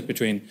 doesn't it,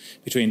 between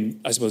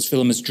I suppose,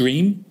 film as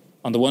dream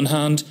on the one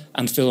hand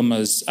and film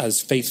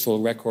as faithful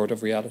record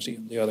of reality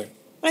on the other.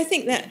 I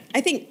think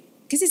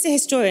because as a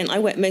historian, I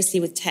work mostly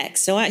with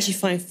text, so I actually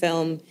find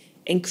film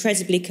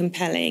incredibly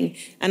compelling.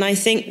 And I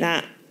think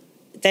that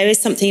there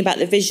is something about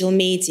the visual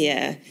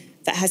media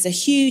that has a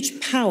huge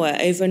power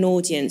over an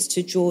audience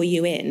to draw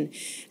you in.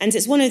 And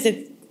it's one of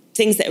the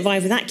things that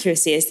arrive with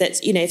accuracy is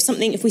that,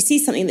 if we see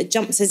something that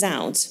jumps us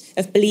out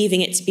of believing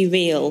it to be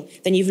real,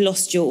 then you've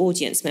lost your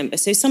audience member.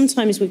 So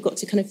sometimes we've got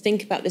to kind of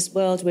think about this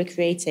world we're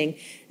creating,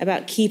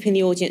 about keeping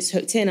the audience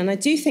hooked in. And I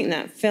do think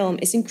that film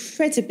is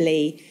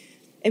incredibly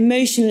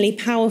emotionally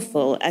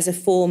powerful as a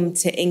form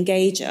to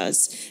engage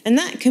us. And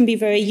that can be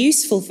very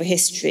useful for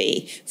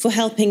history, for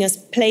helping us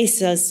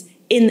place us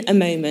in a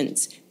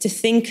moment, to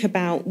think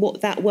about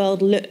what that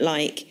world looked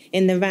like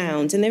in the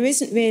round. And there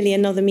isn't really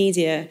another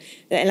media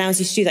that allows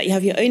you to do that. You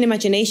have your own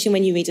imagination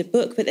when you read a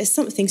book, but there's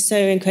something so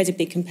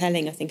incredibly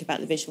compelling, I think, about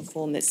the visual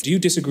form. Do you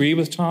disagree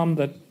with Tom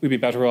that we'd be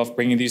better off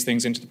bringing these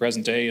things into the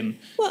present day in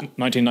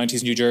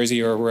 1990s New Jersey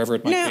or wherever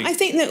it might be? No, I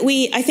think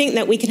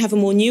that we can have a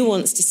more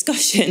nuanced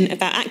discussion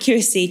about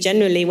accuracy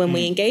generally when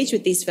we engage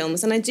with these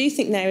films. And I do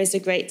think there is a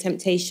great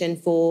temptation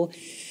for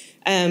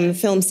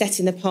films set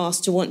in the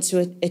past to want to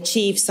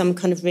achieve some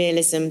kind of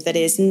realism that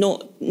is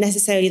not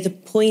necessarily the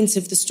point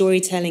of the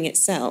storytelling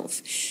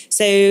itself.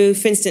 So,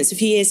 for instance, a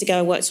few years ago,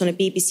 I worked on a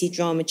BBC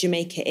drama,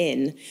 Jamaica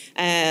Inn,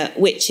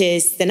 which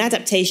is an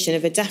adaptation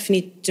of a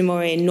Daphne du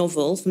Maurier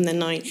novel from the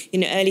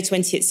early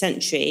 20th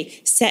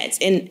century,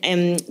 set in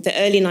the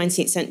early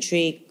 19th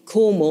century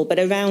Cornwall, but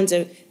around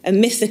a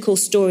mythical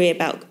story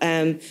about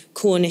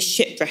Cornish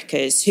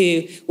shipwreckers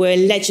who were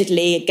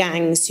allegedly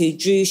gangs who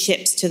drew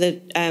ships to the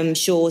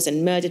shores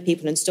and murdered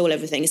people and stole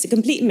everything. It's a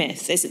complete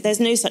myth. There's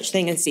no such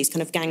thing as these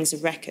kind of gangs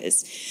of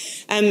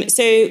wreckers.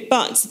 There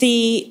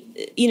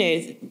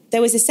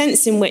was a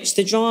sense in which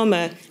the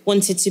drama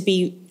wanted to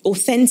be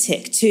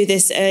authentic to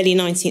this early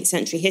 19th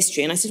century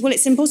history. And I said, well,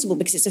 it's impossible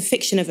because it's a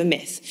fiction of a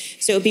myth.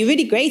 So it would be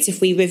really great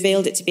if we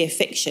revealed it to be a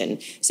fiction.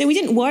 So we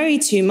didn't worry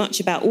too much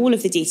about all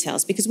of the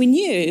details because we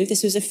knew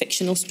this was a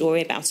fictional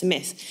story about a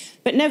myth.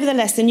 But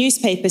nevertheless, the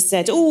newspapers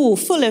said,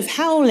 full of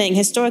howling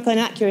historical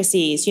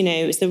inaccuracies.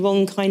 It was the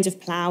wrong kind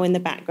of plough in the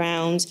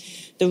background.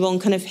 The wrong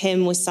kind of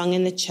hymn was sung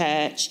in the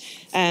church.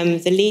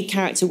 The lead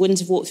character wouldn't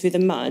have walked through the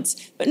mud.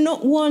 But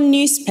not one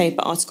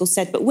newspaper article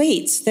said, but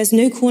wait, there's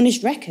no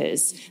Cornish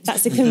wreckers.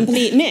 That's a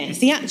complete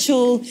myth.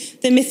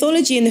 The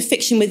mythology and the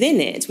fiction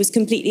within it was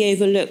completely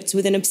overlooked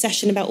with an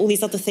obsession about all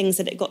these other things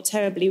that it got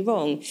terribly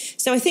wrong.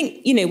 So I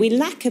think, we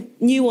lack a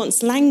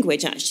nuanced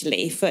language,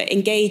 actually, for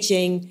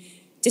engaging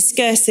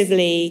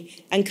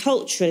discursively and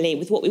culturally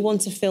with what we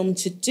want a film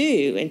to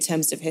do in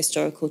terms of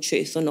historical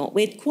truth or not.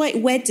 We're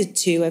quite wedded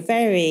to a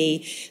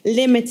very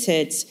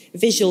limited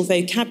visual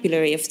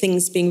vocabulary of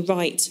things being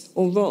right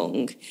or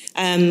wrong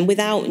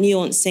without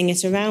nuancing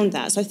it around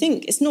that. So I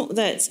think it's not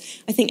that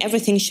I think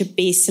everything should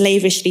be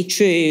slavishly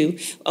true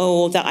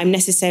or that I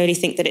necessarily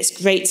think that it's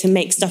great to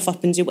make stuff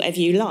up and do whatever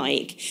you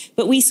like,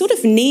 but we sort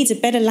of need a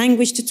better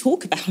language to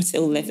talk about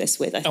all of this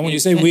with, I think. And when you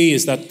say we,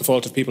 is that the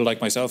fault of people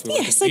like myself?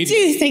 Yes, I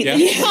do think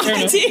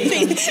I do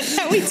think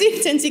that we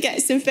do tend to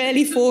get some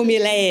fairly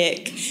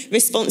formulaic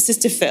responses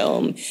to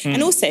film.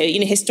 And also,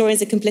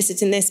 historians are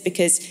complicit in this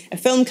because a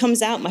film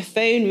comes out, my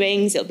phone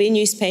rings, it'll be a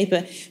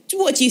newspaper.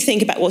 What do you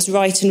think about what's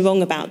right and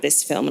wrong about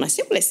this film? And I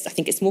say, I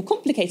think it's more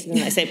complicated than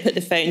that. I say, put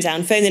the phone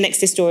down, phone the next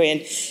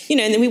historian.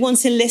 And then we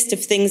want a list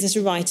of things that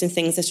are right and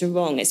things that are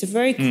wrong. It's a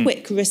very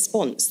quick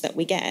response that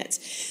we get.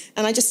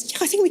 And I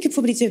think we could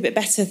probably do a bit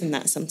better than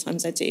that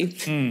sometimes, I do.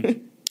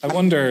 I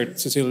wonder,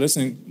 Cecile,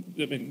 listen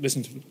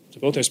to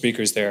both our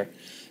speakers there.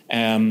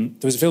 There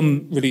was a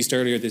film released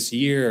earlier this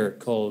year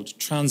called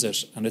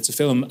Transit, and it's a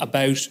film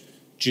about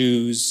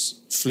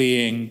Jews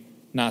fleeing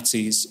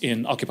Nazis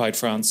in occupied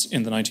France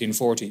in the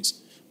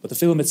 1940s. But the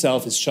film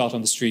itself is shot on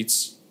the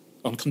streets,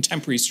 on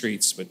contemporary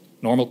streets with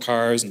normal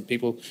cars and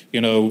people,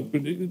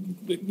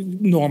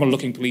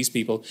 normal-looking police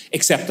people,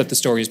 except that the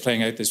story is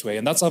playing out this way.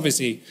 And that's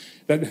obviously,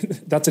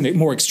 that's a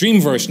more extreme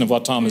version of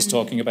what Tom is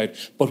talking about.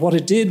 But what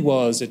it did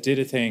was, it did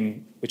a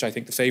thing, which I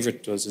think The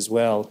Favourite does as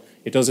well.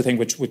 It does a thing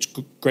which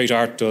great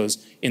art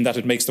does, in that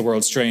it makes the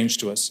world strange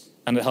to us.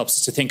 And it helps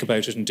us to think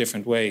about it in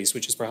different ways,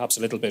 which is perhaps a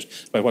little bit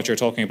about what you're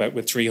talking about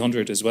with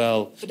 300 as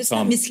well. But it's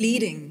not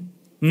misleading.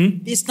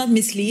 It's not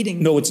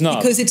misleading. No, it's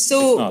not. Because it's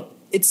so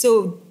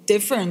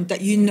different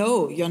that you're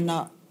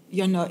not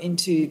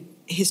into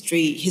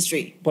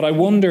history. But I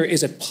wonder,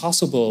 is it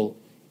possible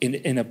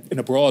in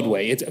a broad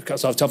way?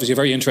 Because it's obviously a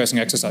very interesting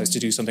exercise to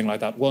do something like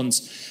that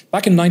once.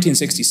 Back in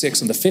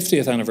 1966, on the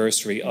 50th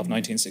anniversary of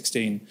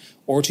 1916,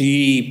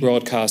 RTE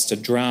broadcast a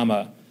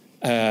drama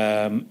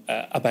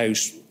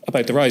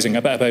about the Rising,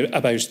 about the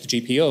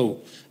GPO,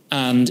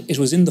 and it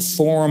was in the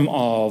form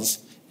of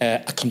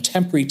a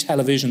contemporary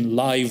television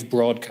live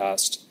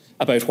broadcast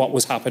about what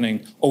was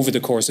happening over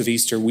the course of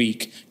Easter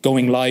week,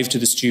 going live to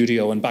the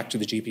studio and back to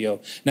the GPO.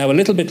 Now, a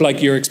little bit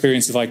like your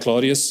experience of I,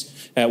 Claudius,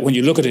 when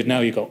you look at it now,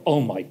 you go, oh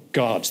my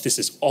God, this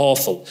is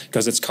awful,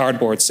 because it's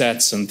cardboard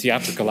sets and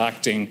theatrical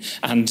acting,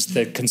 and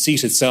the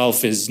conceit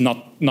itself is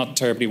not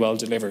terribly well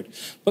delivered.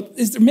 But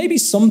is there maybe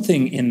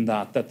something in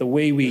that the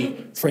way we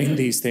frame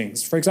these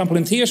things, for example,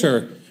 in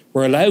theatre,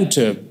 we're allowed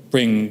to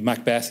bring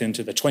Macbeth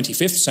into the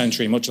 25th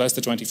century, much less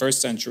the 21st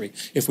century,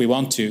 if we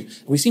want to.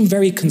 We seem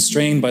very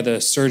constrained by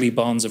the surly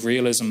bonds of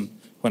realism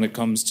when it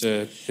comes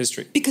to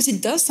history? Because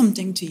it does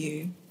something to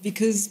you.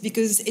 Because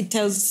it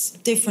tells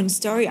different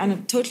story. And I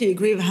totally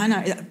agree with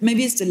Hannah.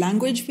 Maybe it's the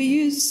language we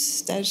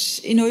use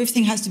that,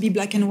 everything has to be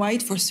black and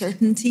white for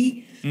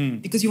certainty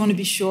because you want to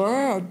be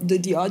sure, or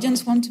the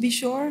audience want to be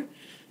sure.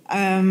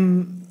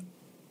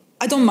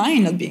 I don't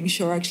mind not being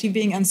sure, actually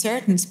being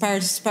uncertain. It's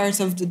part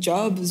of the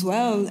job as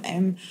well.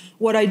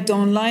 What I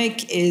don't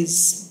like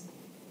is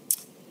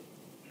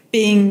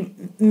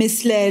being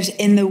misled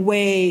in the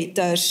way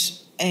that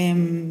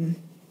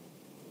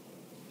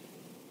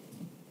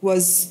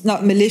was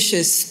not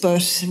malicious,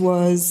 but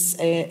was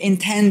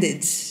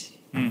intended.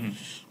 Mm-hmm.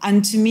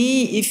 And to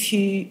me,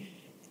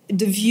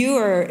 the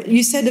viewer,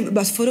 you said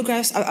about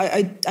photographs.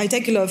 I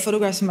take a lot of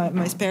photographs in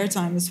my spare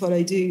time. That's what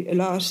I do a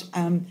lot.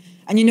 And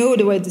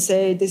the way they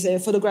say a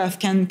photograph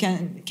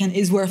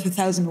is worth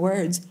 1,000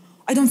 words.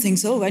 I don't think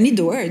so. I need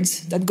the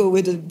words that go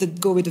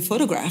with the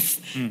photograph.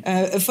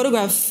 A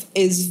photograph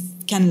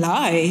can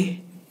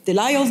lie. They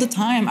lie all the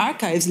time.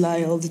 Archives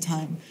lie all the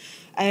time.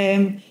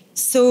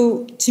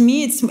 So to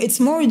me, it's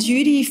more a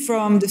duty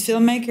from the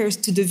filmmakers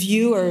to the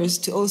viewers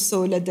to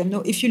also let them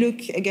know. If you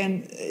look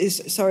again,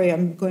 sorry,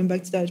 I'm going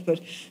back to that,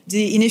 but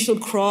the initial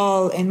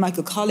crawl in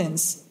Michael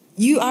Collins,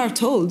 you are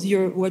told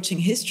you're watching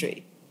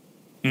history.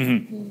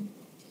 Mm-hmm.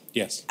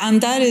 Yes. And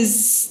that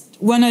is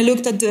when I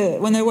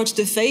watched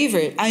The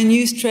Favourite, I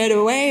knew straight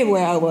away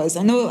where I was.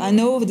 I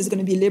know there's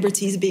going to be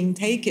liberties being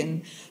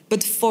taken,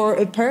 but for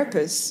a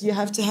purpose, you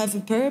have to have a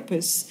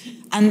purpose,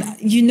 and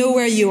you know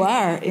where you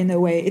are in a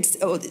way. It's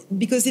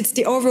because it's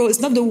the overall.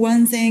 It's not the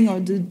one thing or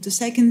the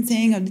second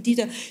thing or the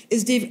detail.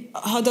 It's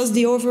how does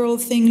the overall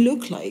thing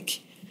look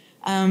like?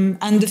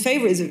 And The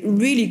Favourite is a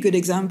really good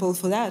example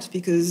for that,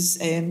 because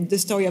the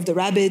story of the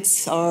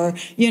rabbits or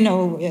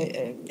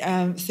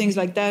things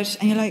like that,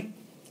 and you're like,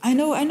 I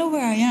know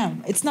where I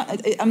am. It's not.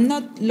 I'm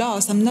not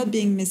lost. I'm not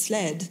being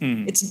misled.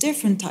 It's a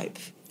different type.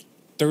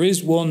 There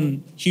is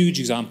one huge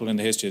example in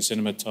the history of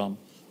cinema, Tom,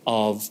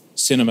 of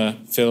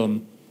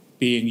film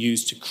being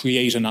used to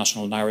create a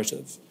national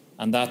narrative,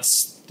 and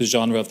that's the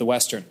genre of the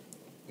Western,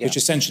 which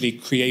essentially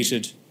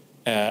created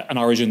an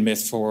origin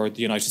myth for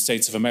the United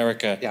States of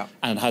America,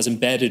 and has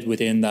embedded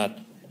within that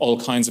all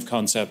kinds of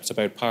concepts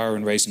about power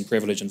and race and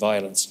privilege and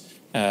violence.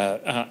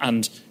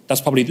 And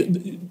that's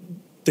probably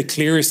the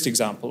clearest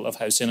example of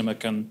how cinema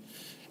can,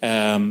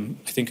 I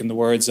think in the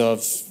words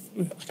of,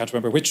 I can't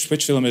remember which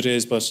film it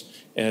is, but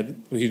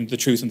the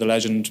truth and the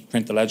legend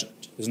print the legend,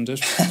 isn't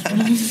it?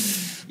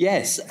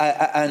 Yes,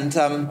 and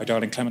my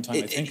darling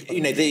Clementine, I think.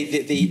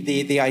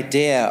 The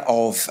idea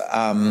of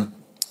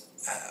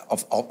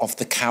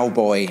the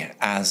cowboy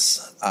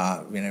as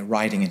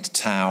riding into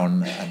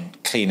town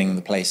and cleaning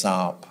the place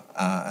up,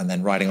 and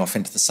then riding off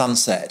into the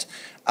sunset,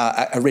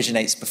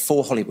 originates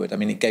before Hollywood. I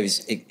mean,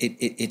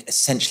 it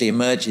essentially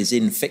emerges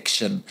in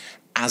fiction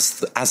as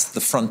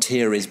the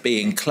frontier is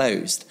being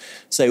closed.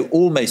 So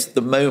almost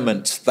the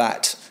moment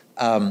that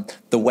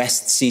the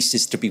West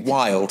ceases to be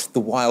wild, the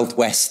Wild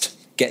West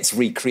gets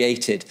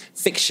recreated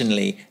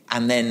fictionally,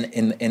 and then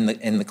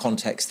in the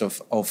context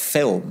of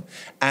film.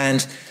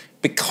 And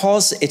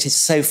because it is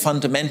so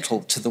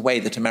fundamental to the way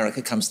that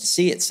America comes to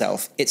see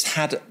itself, it's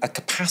had a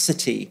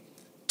capacity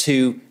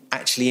to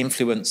actually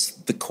influence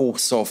the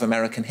course of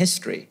American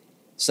history.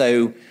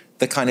 So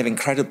the kind of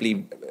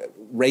incredibly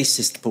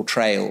racist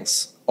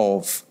portrayals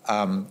of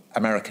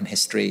American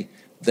history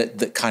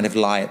that kind of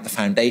lie at the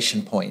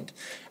foundation point,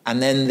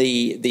 and then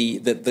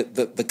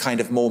the kind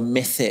of more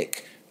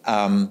mythic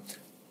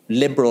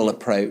liberal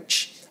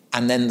approach,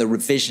 and then the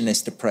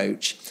revisionist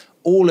approach,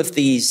 all of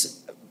these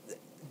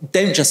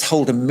don't just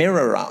hold a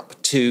mirror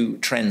up to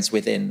trends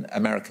within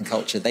American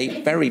culture.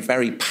 They very,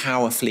 very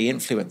powerfully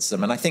influence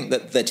them. And I think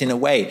that in a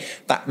way,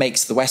 that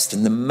makes the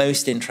Western the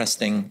most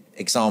interesting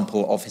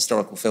example of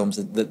historical films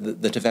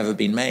that have ever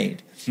been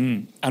made.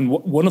 And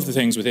one of the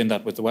things within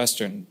that with the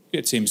Western,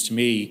 it seems to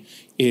me,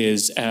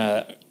 is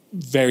a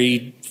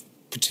very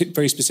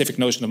specific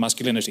notion of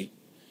masculinity,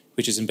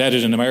 which is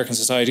embedded in American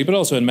society, but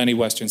also in many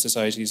Western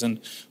societies.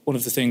 And one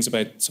of the things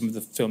about some of the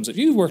films that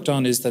you've worked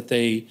on is that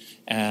they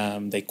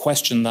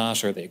question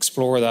that, or they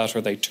explore that,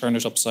 or they turn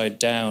it upside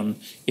down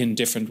in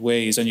different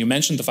ways. And you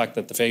mentioned the fact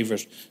that The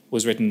Favourite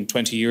was written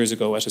 20 years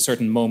ago at a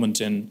certain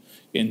moment in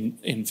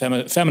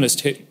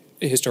feminist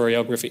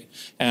historiography.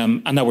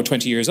 And now we're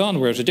 20 years on,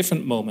 we're at a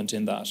different moment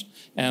in that.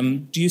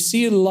 Do you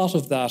see a lot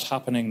of that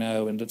happening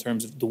now in the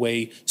terms of the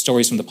way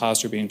stories from the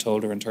past are being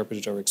told or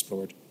interpreted or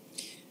explored?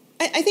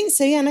 I think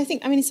so, yeah. And I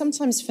think,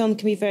 sometimes film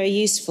can be very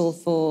useful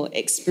for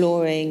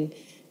exploring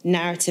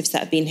narratives that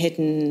have been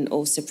hidden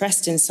or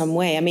suppressed in some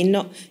way.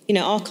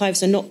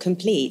 Archives are not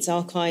complete.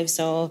 Archives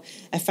are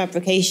a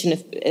fabrication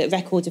of a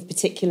record of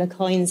particular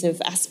kinds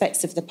of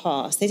aspects of the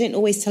past. They don't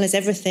always tell us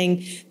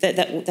everything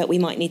that we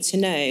might need to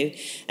know.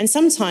 And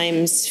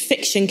sometimes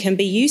fiction can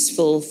be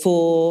useful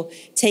for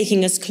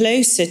taking us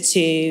closer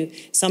to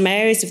some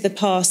areas of the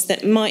past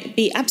that might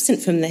be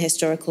absent from the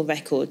historical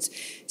records.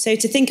 So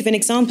to think of an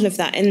example of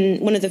that, in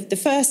one of the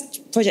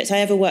first projects I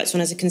ever worked on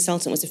as a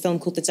consultant was a film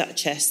called The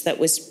Duchess that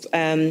was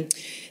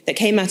that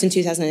came out in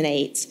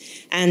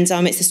 2008. And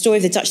it's the story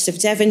of the Duchess of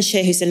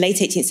Devonshire, who's a late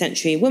 18th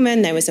century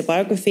woman. There was a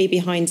biography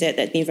behind it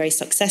that had been very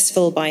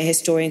successful by a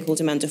historian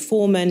called Amanda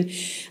Foreman.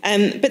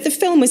 But the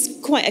film was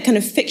quite a kind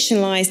of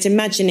fictionalised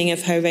imagining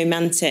of her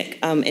romantic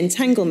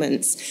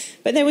entanglements.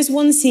 But there was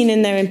one scene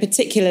in there in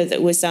particular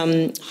that was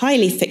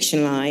highly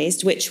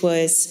fictionalised, which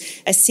was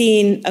a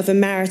scene of a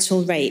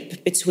marital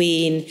rape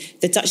between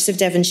the Duchess of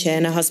Devonshire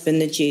and her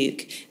husband, the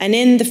Duke. And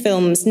in the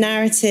film's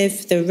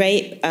narrative, the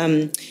rape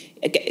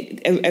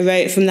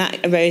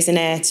arose an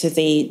heir to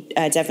the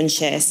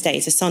Devonshire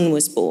estate. A son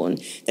was born.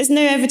 There's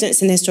no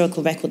evidence in the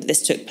historical record that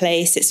this took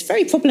place. It's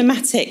very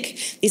problematic.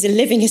 These are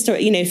living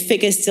historic,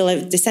 figures,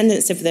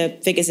 descendants of the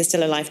figures are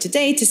still alive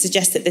today to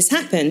suggest that this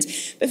happened.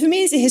 But for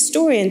me as a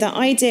historian, that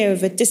idea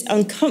of an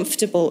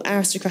uncomfortable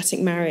aristocratic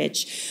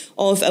marriage,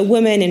 of a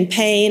woman in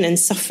pain and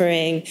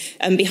suffering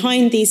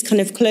behind these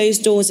kind of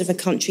closed doors of a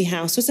country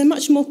house was a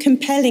much more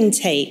compelling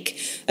take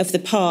of the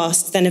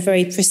past than a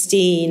very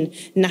pristine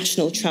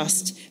National Trust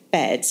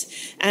bed.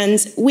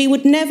 And we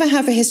would never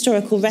have a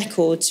historical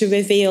record to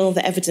reveal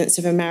the evidence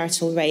of a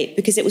marital rape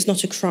because it was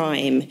not a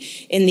crime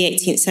in the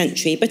 18th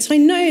century. But I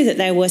know that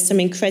there were some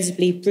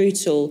incredibly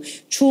brutal,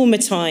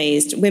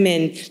 traumatized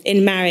women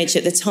in marriage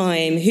at the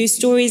time whose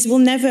stories will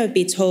never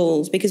be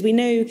told because we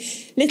know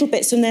little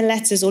bits from their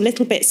letters or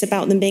little bits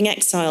about them being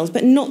exiled,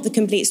 but not the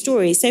complete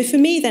story. So for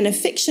me, then, a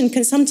fiction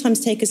can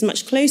sometimes take us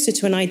much closer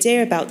to an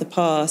idea about the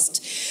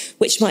past,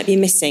 which might be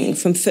missing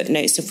from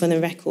footnotes or from the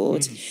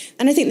record.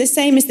 And I think the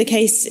same is the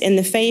case in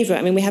The Favourite.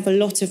 I mean, we have a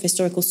lot of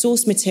historical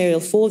source material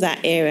for that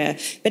era,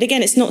 but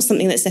again, it's not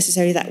something that's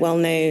necessarily that well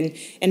known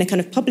in a kind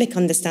of public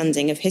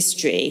understanding of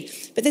history.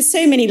 But there's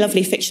so many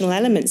lovely fictional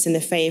elements in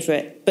The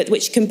Favourite, but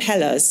which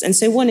compel us. And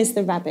so one is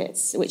the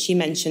rabbits, which you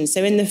mentioned.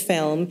 So in the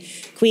film,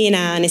 Queen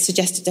Anne is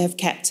suggested to have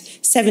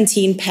kept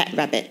 17 pet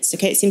rabbits.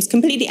 Okay, it seems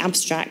completely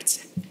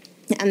abstract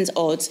and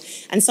odd,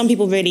 and some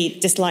people really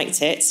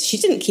disliked it. She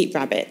didn't keep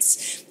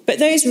rabbits. But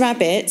those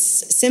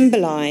rabbits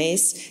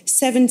symbolise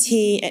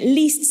at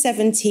least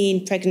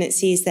 17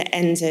 pregnancies that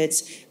ended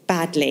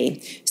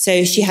badly.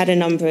 So she had a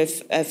number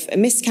of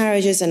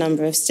miscarriages, a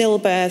number of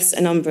stillbirths, a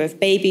number of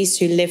babies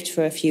who lived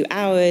for a few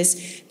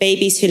hours,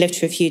 babies who lived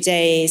for a few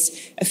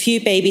days, a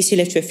few babies who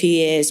lived for a few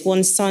years,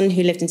 one son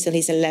who lived until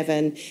he's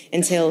 11,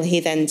 until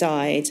he then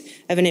died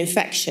of an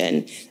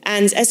infection.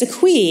 And as a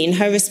queen,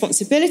 her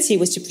responsibility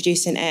was to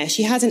produce an heir.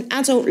 She had an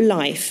adult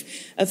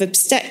life of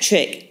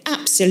obstetric,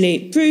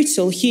 absolute,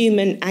 brutal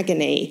human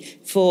agony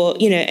for,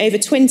 over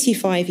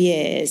 25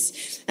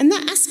 years. And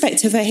that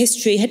aspect of her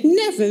history had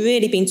never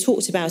really been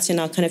talked about in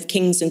our kind of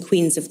kings and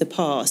queens of the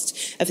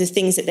past, of the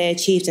things that they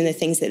achieved and the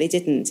things that they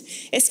didn't.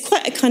 It's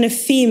quite a kind of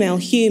female,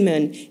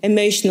 human,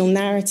 emotional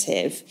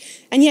narrative.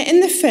 And yet in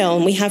the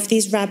film, we have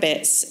these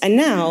rabbits. And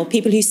now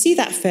people who see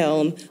that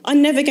film are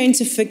never going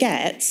to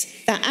forget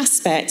that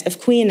aspect of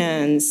Queen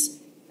Anne's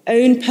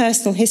own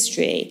personal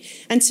history.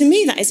 And to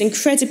me, that is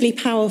incredibly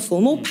powerful,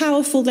 more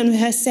powerful than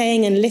her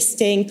saying and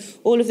listing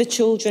all of the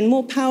children,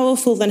 more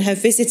powerful than her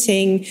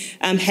visiting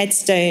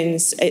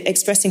headstones,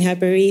 expressing her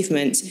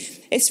bereavement.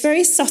 It's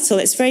very subtle,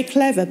 it's very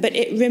clever, but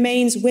it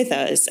remains with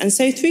us. And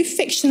so through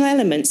fictional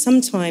elements,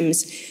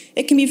 sometimes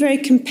it can be very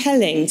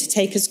compelling to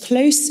take us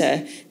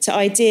closer to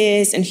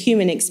ideas and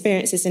human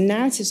experiences and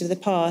narratives of the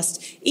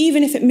past,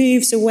 even if it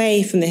moves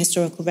away from the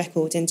historical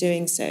record in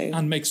doing so.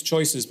 And makes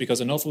choices, because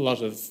an awful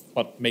lot of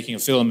what making a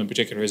film in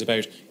particular is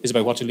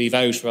about what to leave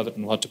out rather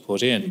than what to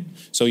put in.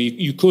 So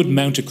you could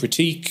mount a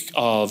critique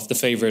of The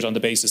Favourite on the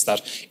basis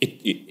that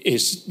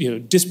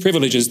it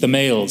disprivileges the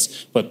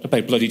males, but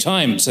about bloody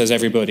time, says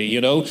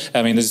everybody,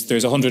 I mean,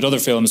 there's 100 other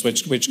films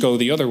which go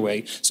the other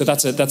way. So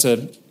that's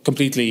a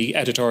completely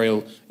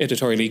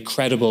editorially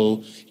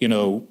credible,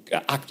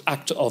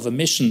 act of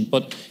omission.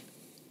 But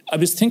I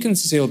was thinking,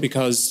 Cecile,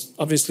 because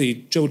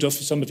obviously Joe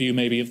Duffy, some of you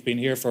maybe have been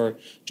here for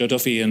Joe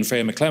Duffy and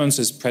Freya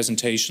McClemens'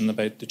 presentation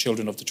about the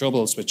Children of the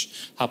Troubles,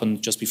 which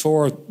happened just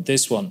before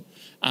this one.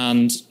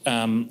 And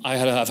I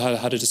have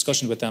had a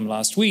discussion with them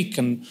last week,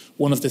 and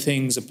one of the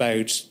things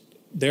about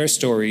their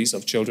stories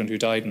of children who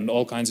died in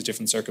all kinds of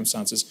different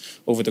circumstances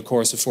over the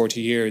course of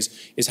 40 years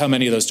is how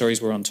many of those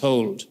stories were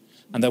untold.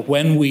 And that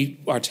when we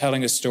are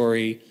telling a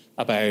story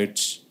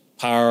about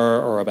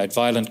power or about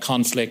violent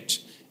conflict,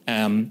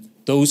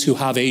 those who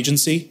have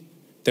agency,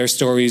 their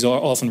stories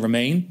often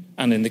remain.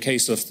 And in the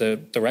case of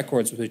the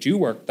records with which you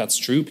work, that's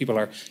true. People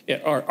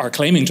are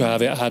claiming to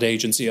have had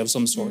agency of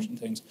some sort and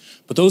things.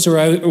 But those who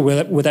are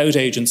without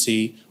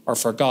agency are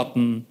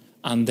forgotten,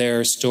 and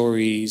their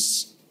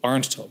stories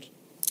aren't told.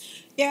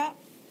 Yeah.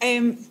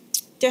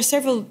 There are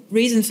several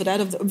reasons for that.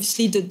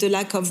 Obviously, the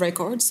lack of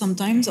records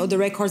sometimes, or the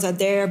records are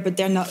there, but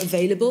they're not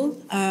available.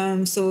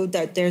 So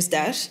there's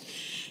that.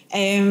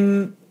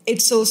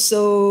 It's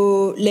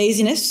also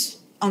laziness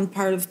on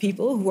part of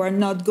people who are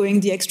not going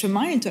the extra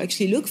mile to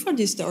actually look for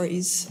these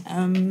stories.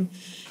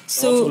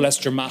 So also less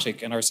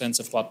dramatic in our sense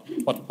of what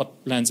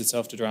lends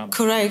itself to drama.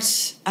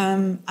 Correct.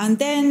 And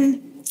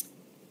then,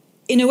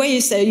 in a way,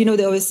 you say,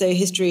 they always say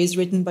history is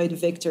written by the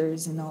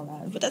victors and all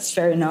that, but that's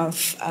fair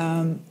enough.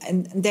 And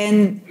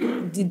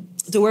then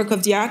the work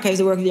of the archives,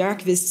 the work of the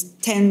archivists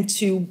tend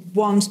to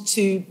want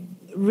to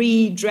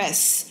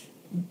redress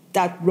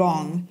that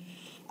wrong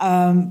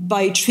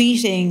by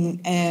treating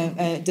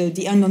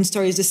the unknown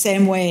stories the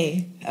same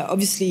way.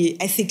 Obviously,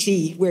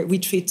 ethically, where we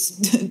treat,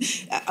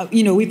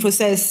 we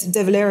process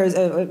De Valera's,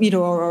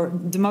 or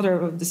the mother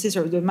of the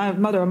sister, the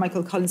mother of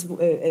Michael Collins'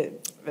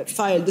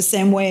 file the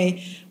same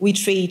way we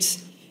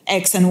treat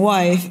X and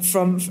Y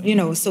from,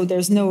 so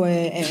there's no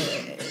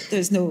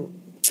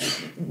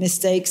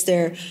mistakes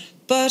there.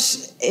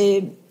 But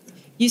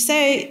you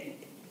say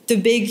the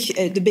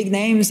big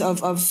names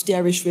of the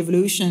Irish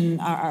Revolution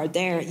are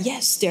there.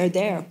 Yes, they're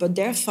there, but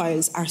their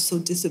files are so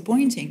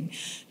disappointing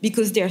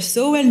because they're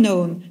so well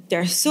known,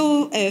 they're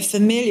so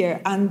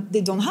familiar, and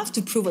they don't have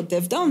to prove what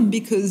they've done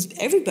because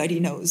everybody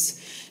knows.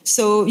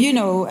 So,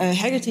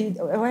 Hegarty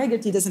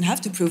doesn't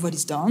have to prove what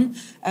he's done.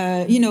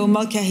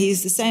 Mulcahy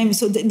is the same.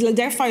 So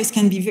their files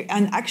can be,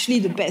 and actually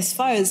the best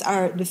files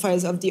are the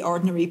files of the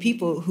ordinary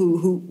people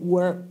who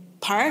were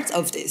part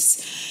of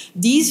this.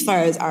 These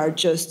files are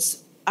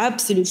just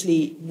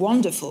absolutely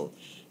wonderful.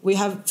 We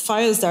have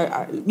files that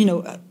are,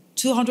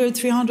 200,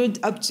 300,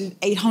 up to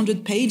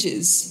 800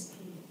 pages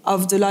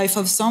of the life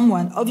of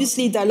someone.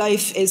 Obviously, their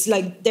life is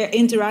like their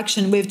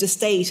interaction with the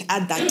state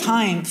at that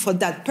time for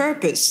that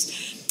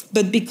purpose.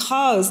 But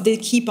because they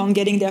keep on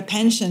getting their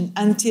pension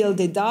until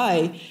they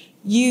die,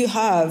 you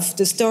have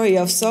the story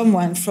of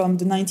someone from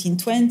the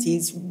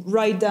 1920s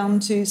right down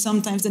to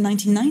sometimes the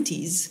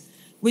 1990s,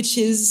 which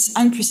is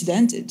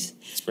unprecedented.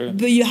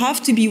 But you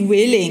have to be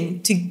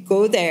willing to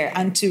go there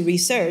and to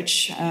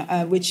research,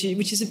 which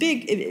is a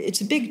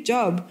big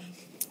job.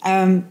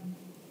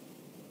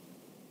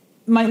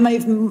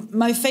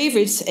 My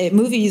favorite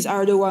movies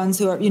are the ones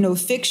who are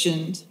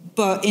fiction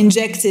but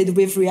injected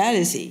with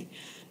reality.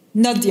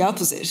 Not the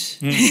opposite.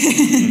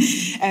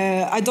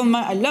 I don't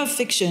mind. I love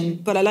fiction,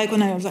 but I like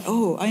when I was like,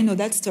 oh, I know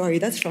that story.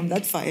 That's from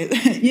that file,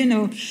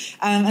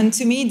 And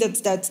to me,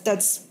 that's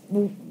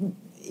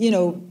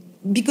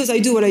because I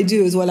do what I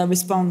do as well. I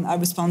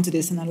respond to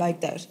this, and I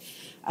like that.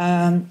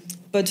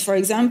 But for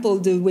example,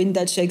 The Wind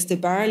That Shakes the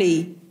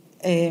Barley,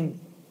 it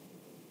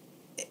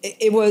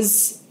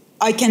was.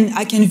 I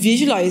can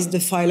visualize the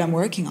file I'm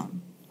working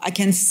on. I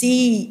can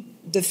see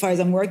the files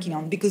I'm working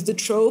on because the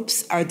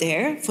tropes are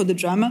there for the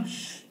drama.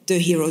 The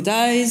hero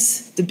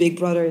dies, the big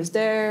brother is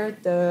there,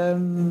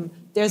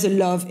 there's a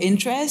love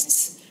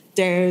interest,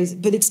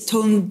 but it's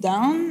toned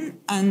down,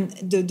 and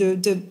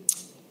the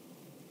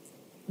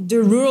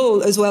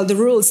rural as well, the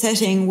rural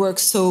setting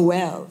works so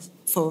well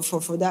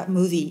for that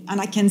movie.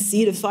 And I can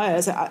see the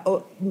files,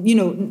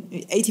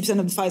 80%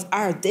 of the files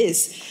are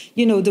this.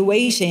 The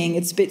waiting,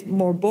 it's a bit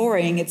more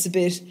boring,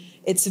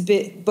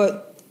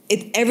 but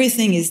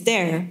everything is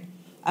there.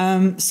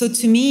 So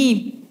to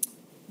me,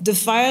 the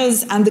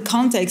files and the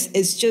context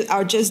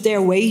are just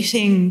there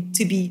waiting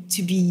to be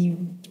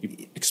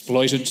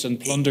exploited and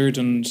plundered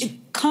and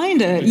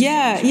kinda,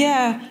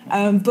 yeah.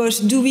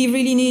 But do we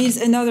really need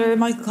another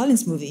Michael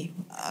Collins movie?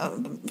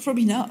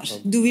 Probably not.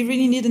 Do we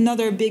really need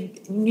another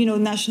big,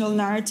 national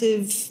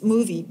narrative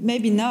movie?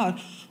 Maybe not.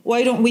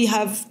 Why don't we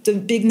have the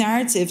big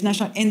narrative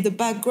national in the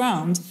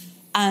background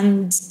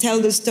and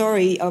tell the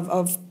story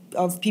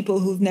of people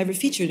who've never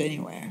featured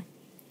anywhere?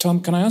 Tom,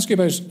 can I ask you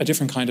about a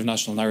different kind of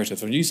national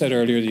narrative? And you said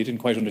earlier that you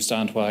didn't quite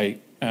understand why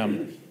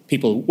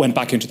people went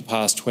back into the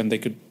past when they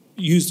could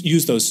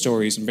use those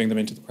stories and bring them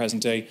into the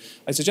present day.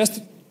 I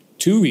suggest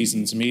two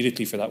reasons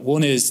immediately for that.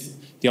 One is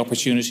the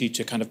opportunity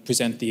to kind of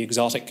present the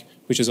exotic,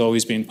 which has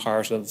always been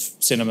part of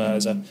cinema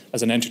as an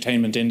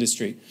entertainment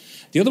industry.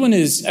 The other one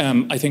is,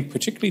 I think,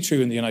 particularly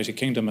true in the United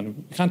Kingdom,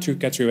 and we can't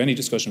get through any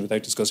discussion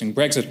without discussing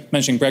Brexit,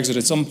 mentioning Brexit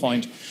at some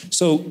point.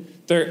 So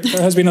there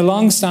has been a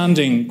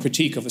long-standing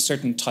critique of a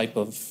certain type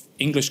of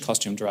English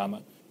costume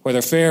drama,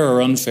 whether fair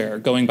or unfair,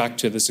 going back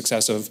to the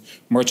success of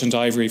Merchant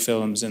Ivory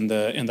films in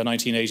the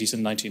 1980s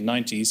and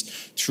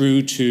 1990s,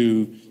 through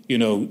to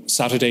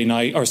Saturday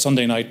night or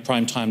Sunday night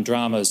primetime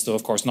dramas, though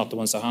of course not the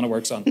ones that Hannah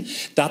works on.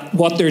 That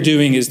what they're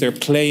doing is they're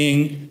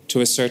playing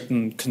to a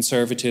certain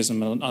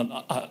conservatism,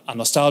 a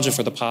nostalgia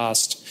for the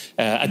past,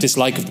 a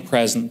dislike of the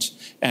present,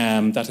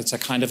 that it's a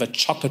kind of a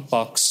chocolate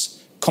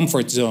box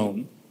comfort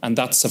zone, and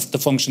that's the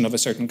function of a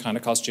certain kind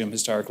of costume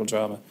historical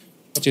drama.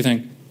 What do you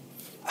think?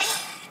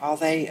 Are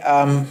they?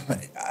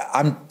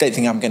 I don't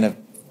think I'm going to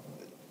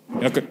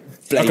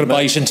blame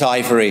Merchant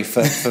Ivory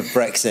for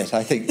Brexit.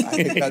 I think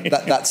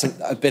that's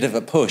a bit of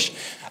a push.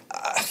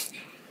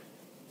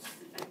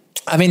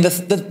 I mean,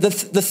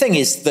 the thing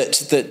is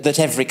that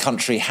every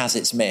country has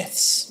its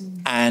myths,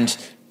 and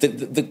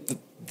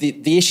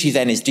the issue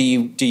then is do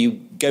you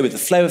go with the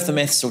flow of the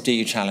myths or do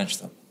you challenge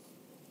them?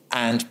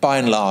 And by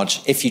and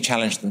large, if you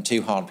challenge them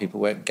too hard, people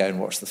won't go and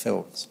watch the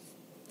films.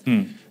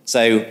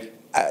 So.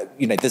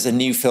 There's a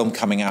new film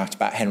coming out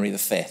about Henry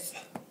V.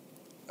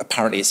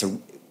 Apparently,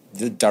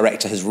 the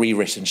director has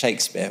rewritten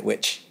Shakespeare,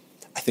 which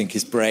I think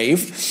is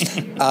brave. So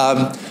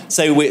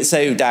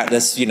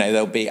doubtless,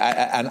 there'll be,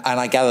 and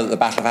I gather that the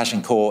Battle of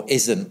Agincourt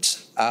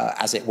isn't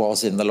as it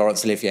was in the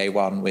Laurence Olivier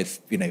one with,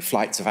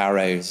 flights of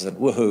arrows and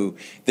woohoo.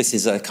 This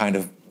is a kind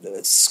of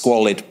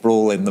squalid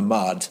brawl in the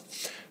mud,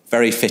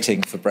 very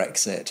fitting for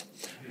Brexit.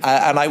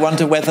 And I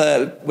wonder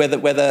whether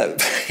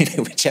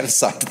whichever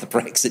side of the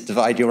Brexit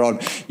divide you're on,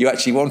 you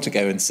actually want to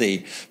go and see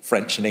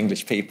French and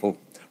English people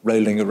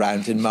rolling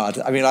around in mud.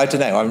 I mean, I don't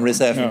know. I'm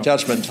reserving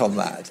judgment on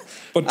that.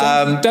 But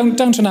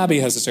Downton Abbey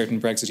has a certain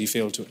Brexity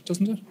feel to it,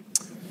 doesn't it?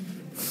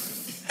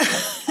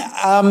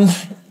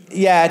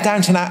 Yeah,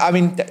 Downton Abbey. I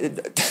mean,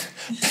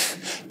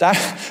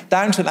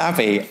 Downton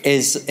Abbey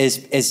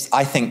is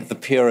I think the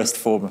purest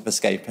form of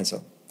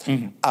escapism.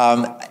 Mm-hmm.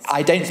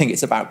 I don't think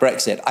it's about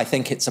Brexit. I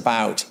think it's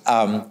about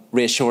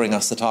reassuring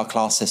us that our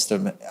class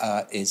system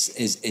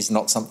is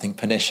not something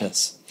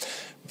pernicious.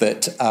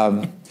 That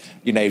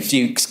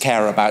dukes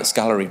care about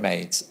scullery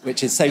maids,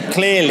 which is so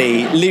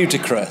clearly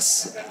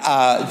ludicrous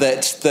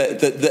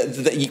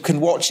that you can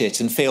watch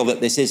it and feel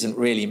that this isn't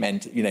really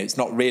meant. It's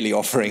not really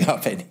offering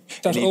up any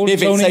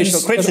vivid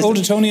social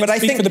criticism. But I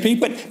think for the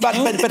people.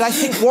 But I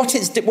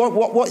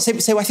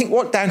think so I think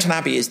what Downton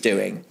Abbey is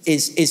doing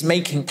is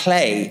making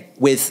play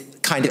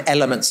with kind of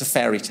elements of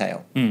fairy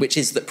tale, which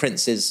is that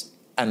princes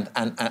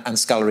and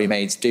scullery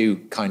maids do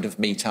kind of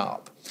meet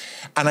up.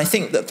 And I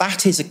think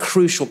that is a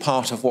crucial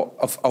part of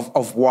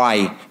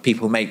why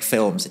people make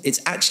films. It's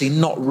actually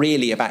not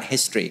really about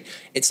history.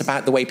 It's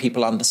about the way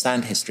people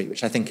understand history,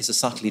 which I think is a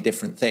subtly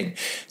different thing.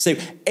 So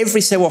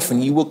every so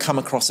often you will come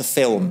across a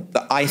film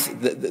that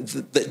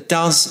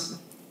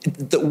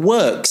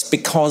works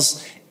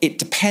because it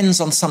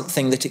depends on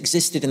something that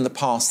existed in the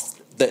past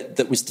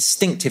that was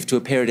distinctive to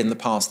a period in the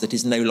past that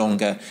is no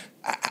longer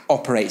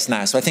operates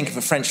now. So I think of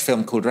a French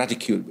film called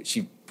Radicule, which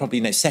you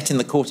probably know, set in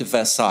the court of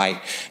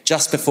Versailles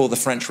just before the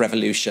French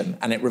Revolution,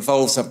 and it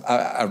revolves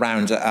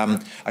around a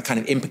kind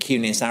of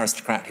impecunious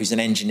aristocrat who's an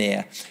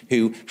engineer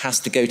who has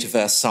to go to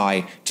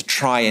Versailles to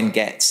try and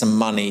get some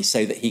money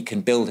so that he can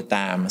build a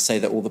dam so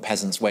that all the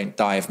peasants won't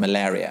die of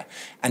malaria.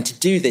 And to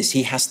do this,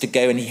 he has to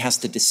go and he has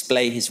to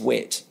display his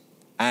wit.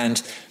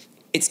 And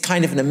it's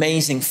kind of an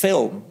amazing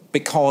film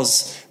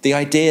because the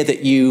idea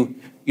that you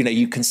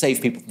can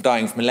save people from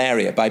dying of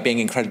malaria by being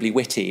incredibly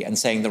witty and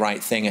saying the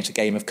right thing at a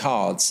game of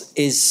cards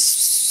is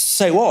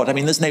so odd. I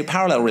mean, there's no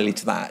parallel really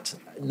to that.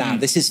 Now,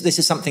 this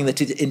is something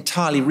that is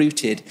entirely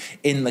rooted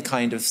in the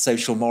kind of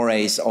social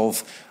mores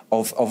of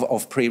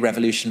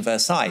pre-revolution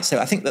Versailles. So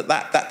I think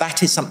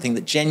that is something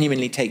that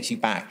genuinely takes you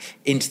back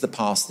into the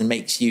past and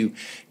makes you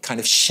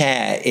kind of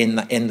share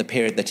in the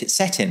period that it's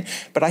set in.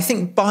 But I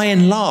think by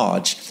and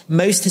large,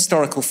 most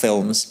historical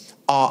films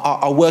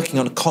are working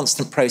on a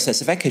constant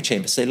process of echo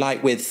chamber. So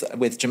like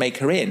with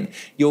Jamaica Inn,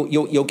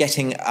 you're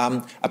getting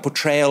a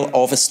portrayal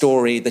of a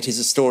story that is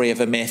a story of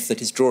a myth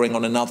that is drawing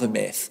on another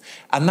myth.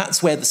 And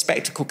that's where the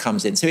spectacle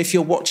comes in. So if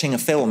you're watching a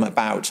film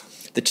about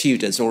the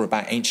Tudors or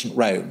about ancient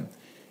Rome,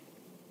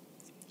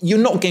 you're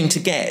not going to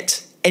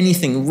get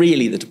anything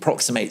really that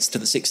approximates to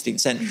the 16th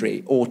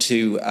century or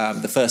to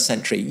the first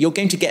century. You're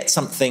going to get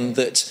something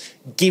that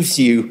gives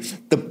you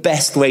the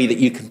best way that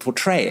you can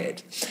portray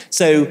it.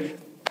 So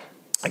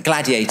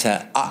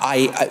Gladiator,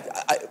 I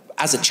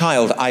as a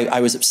child, I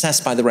was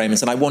obsessed by the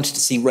Romans and I wanted to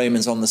see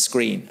Romans on the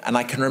screen. And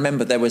I can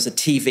remember there was a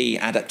TV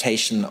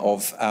adaptation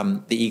of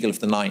The Eagle of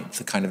the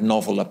Ninth, a kind of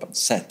novel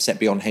set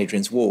beyond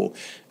Hadrian's Wall.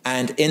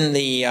 And in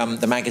the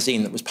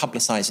magazine that was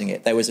publicising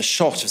it, there was a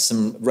shot of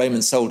some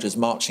Roman soldiers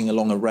marching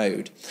along a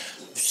road.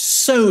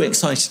 So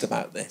excited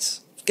about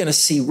this. Going to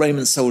see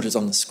Roman soldiers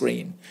on the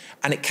screen.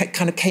 And it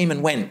kind of came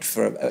and went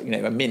for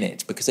a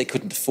minute because they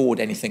couldn't afford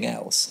anything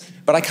else.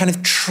 But I kind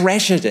of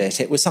treasured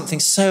it. It was something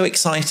so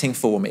exciting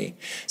for me.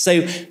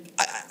 So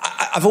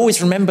I've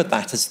always remembered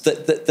that as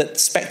that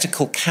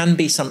spectacle can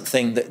be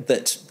something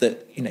that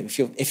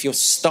if you're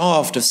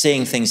starved of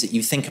seeing things that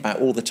you think about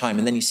all the time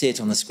and then you see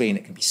it on the screen,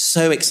 it can be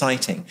so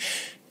exciting.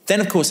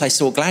 Then, of course, I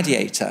saw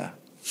Gladiator.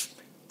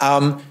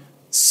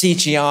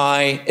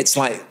 CGI, it's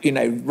like,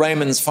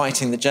 Romans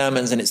fighting the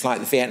Germans and it's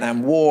like the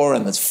Vietnam War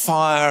and there's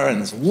fire and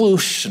there's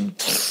whoosh and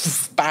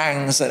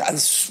bangs.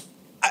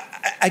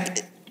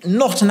 And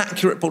not an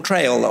accurate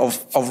portrayal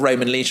of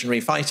Roman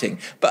legionary fighting,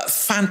 but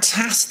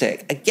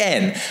fantastic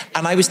again.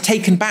 And I was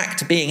taken back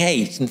to being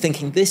 8 and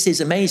thinking, this is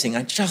amazing.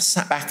 I just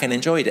sat back and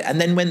enjoyed it. And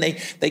then when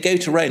they go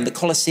to Rome, the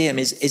Colosseum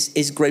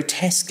is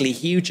grotesquely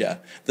huger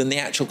than the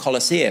actual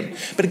Colosseum.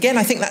 But again,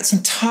 I think that's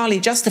entirely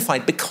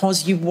justified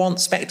because you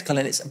want spectacle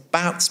and it's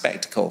about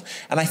spectacle.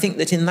 And I think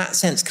that in that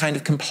sense, kind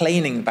of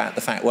complaining about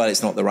the fact, well,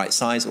 it's not the right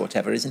size or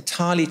whatever, is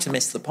entirely to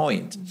miss the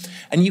point.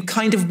 And you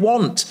kind of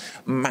want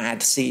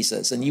mad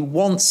Caesars and you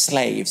want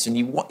slaves and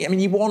you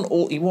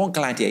want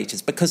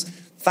gladiators because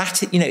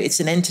that it's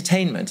an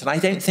entertainment, and I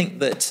don't think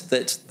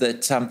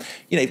that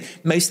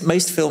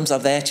most films are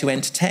there to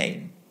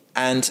entertain,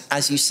 and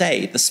as you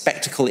say, the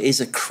spectacle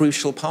is a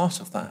crucial part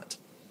of that.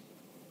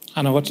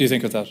 Anna, what do you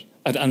think of that?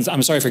 And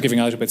I'm sorry for giving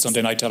out about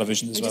Sunday night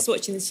television as well. I'm just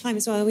watching this time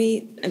as well.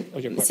 I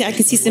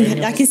can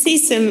see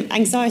some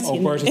anxiety.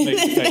 Oh, Bert is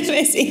making a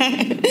face.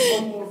 Yeah.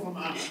 One more from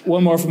Anna.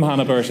 One more from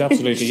Hannah Burt,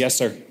 absolutely. Yes,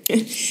 sir.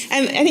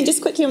 I think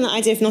just quickly on that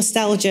idea of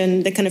nostalgia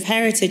and the kind of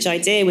heritage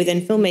idea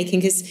within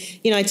filmmaking, because,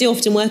 I do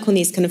often work on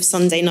these kind of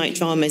Sunday night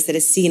dramas that are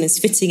seen as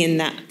fitting in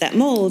that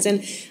mould.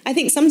 And I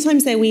think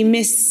sometimes though we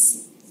miss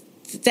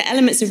the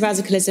elements of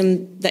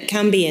radicalism that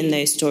can be in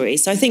those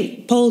stories. So I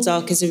think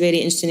Poldark is a really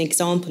interesting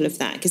example of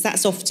that, because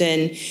that's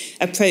often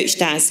approached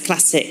as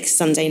classic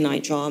Sunday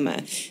night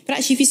drama. But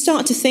actually, if you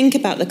start to think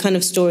about the kind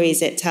of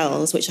stories it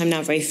tells, which I'm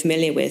now very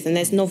familiar with, and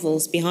there's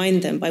novels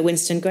behind them by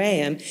Winston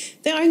Graham,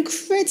 they are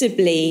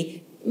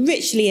incredibly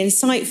richly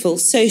insightful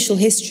social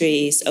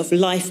histories of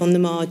life on the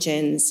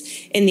margins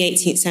in the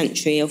 18th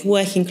century, of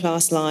working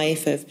class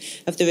life, of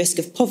the risk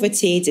of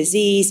poverty,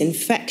 disease,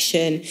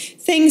 infection,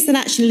 things that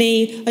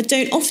actually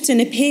don't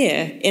often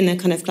appear in a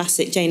kind of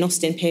classic Jane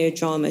Austen period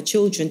drama.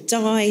 Children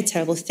die,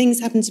 terrible things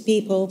happen to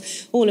people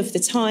all of the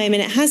time,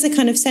 and it has a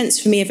kind of sense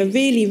for me of a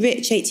really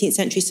rich 18th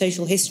century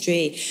social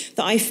history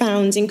that I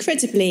found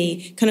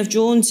incredibly kind of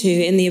drawn to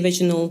in the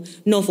original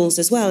novels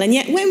as well. And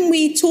yet when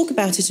we talk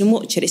about it and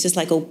watch it, it's just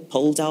like, oh,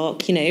 Poldark,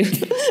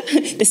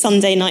 the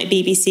Sunday night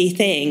BBC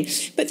thing.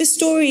 But the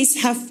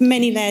stories have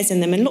many layers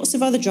in them, and lots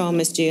of other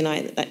dramas do,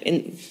 like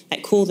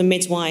Call the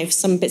Midwife,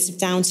 some bits of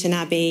Downton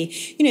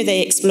Abbey.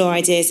 They explore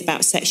ideas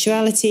about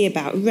sexuality,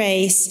 about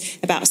race,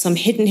 about some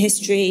hidden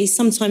history.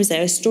 Sometimes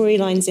there are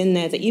storylines in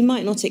there that you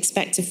might not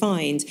expect to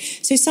find.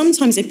 So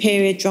sometimes a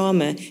period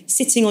drama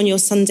sitting on your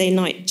Sunday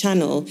night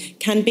channel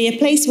can be a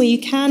place where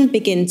you can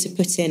begin to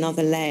put in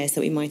other layers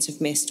that we might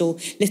have missed, or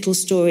little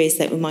stories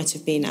that might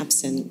have been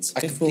absent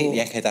I before.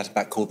 completely echo that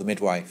about Call the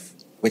Midwife,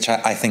 which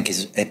I think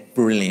is a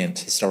brilliant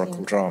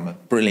historical drama.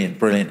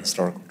 Brilliant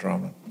historical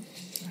drama.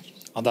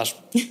 On that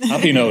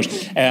happy note,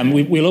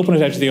 we'll open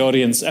it out to the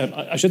audience.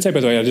 I should say,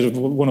 by the way, I did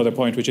one other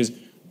point, which is,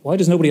 why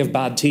does nobody have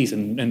bad teeth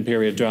in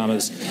period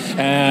dramas?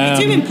 They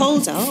do in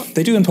Poldark.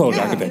 They do in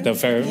Poldark a bit, though,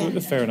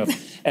 fair enough.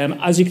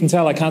 As you can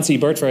tell, I can't see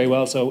Bert very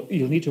well, so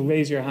you'll need to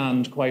raise your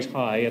hand quite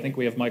high. I think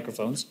we have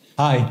microphones.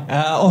 Hi.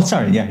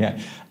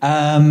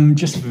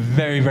 Just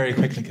very, very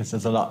quickly, because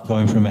there's a lot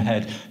going through my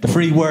head. The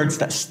three words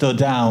that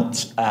stood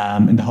out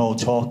in the whole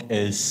talk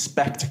is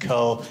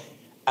spectacle.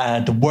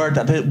 The word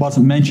that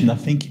wasn't mentioned, I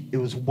think it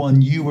was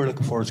one you were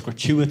looking for, is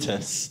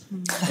gratuitous.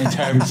 In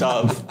terms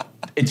of,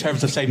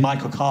 say,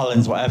 Michael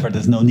Collins, whatever,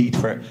 there's no need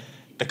for it.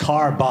 The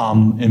car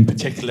bomb in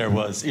particular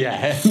was, You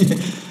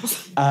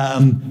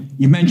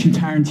mentioned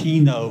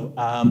Tarantino.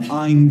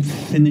 I'm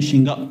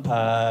finishing up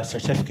a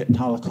certificate in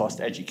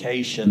Holocaust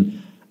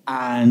education,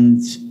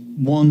 and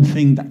one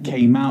thing that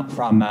came out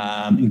from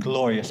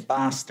Inglourious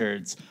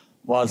Bastards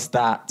was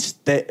that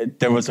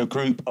there was a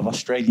group of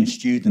Australian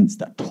students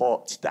that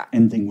thought that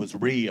ending was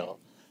real,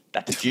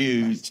 that the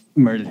Jews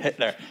murdered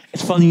Hitler.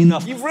 It's funny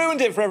enough. You've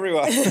ruined it for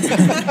everyone.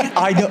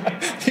 I don't.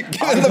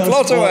 Giving the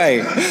plot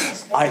away.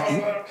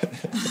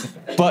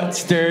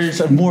 But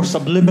there's a more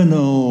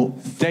subliminal,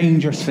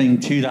 dangerous thing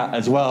to that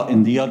as well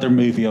in the other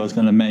movie I was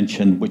going to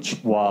mention, which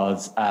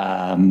was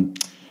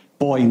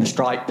Boy in the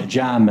Striped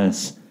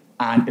Pajamas.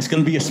 And it's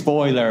going to be a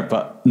spoiler,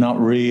 but not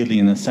really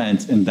in a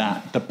sense, in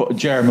that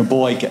Jeremy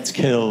Boy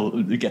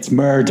gets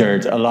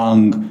murdered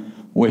along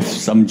with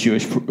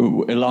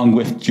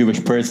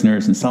Jewish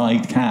prisoners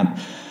inside camp.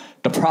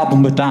 The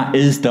problem with that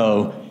is,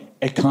 though,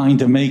 it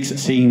kind of makes it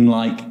seem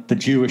like the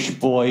Jewish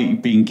boy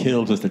being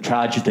killed was the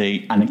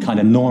tragedy, and it kind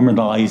of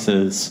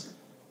normalizes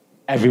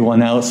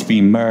everyone else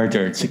being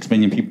murdered, 6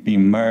 million people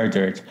being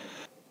murdered.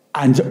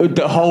 And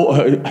the whole,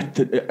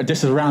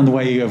 this is a round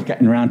way of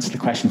getting around to the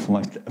question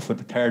for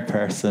the third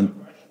person.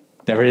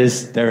 There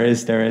is,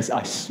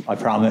 I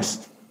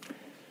promise.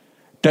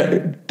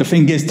 The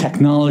thing is,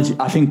 technology,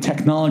 I think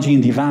technology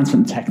and the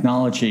advancement in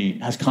technology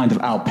has kind of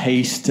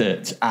outpaced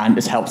it, and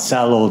it's helped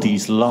sell all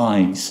these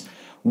lies.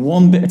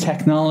 One bit of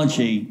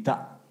technology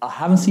that I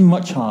haven't seen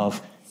much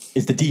of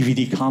is the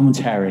DVD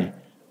commentary.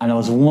 And I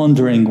was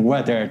wondering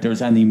whether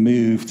there's any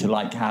move to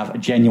have a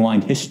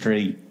genuine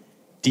history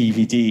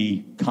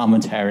DVD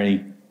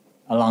commentary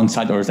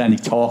alongside, or is there any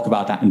talk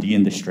about that in the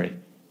industry?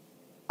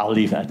 I'll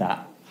leave it at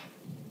that.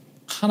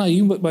 Hannah,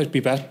 you might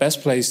be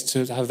best placed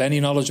to have any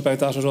knowledge about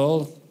that at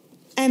all.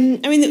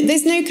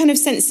 There's no kind of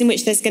sense in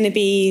which there's going to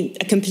be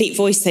a complete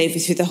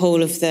voiceover through the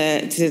whole of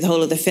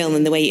the film,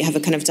 and the way you have a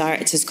kind of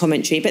director's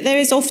commentary. But there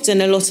is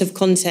often a lot of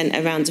content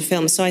around a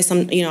film. So I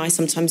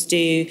sometimes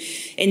do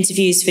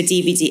interviews for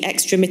DVD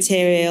extra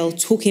material,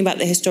 talking about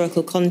the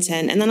historical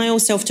content, and then I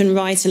also often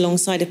write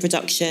alongside a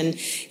production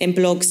in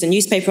blogs and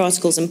newspaper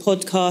articles and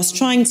podcasts,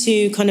 trying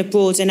to kind of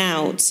broaden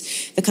out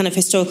the kind of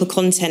historical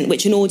content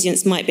which an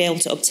audience might be able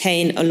to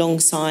obtain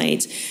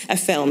alongside a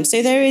film.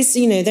 So there is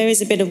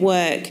a bit of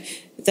work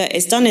that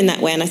is done in that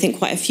way, and I think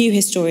quite a few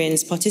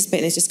historians participate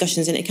in those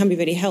discussions, and it can be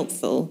really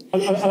helpful.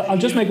 I'll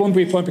just make one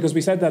brief point, because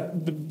we said that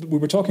we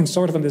were talking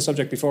sort of on this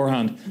subject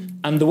beforehand,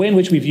 and the way in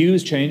which we view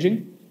is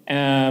changing.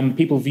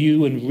 People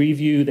view and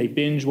review, they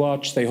binge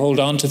watch, they hold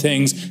on to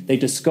things, they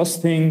discuss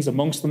things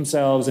amongst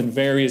themselves in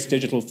various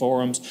digital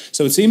forums.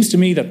 So it seems to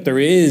me that there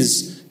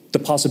is the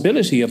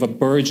possibility of a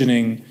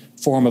burgeoning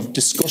form of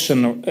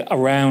discussion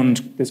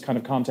around this kind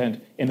of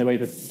content in a way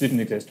that didn't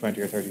exist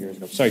 20 or 30 years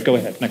ago. Sorry, go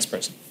ahead. Next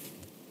person.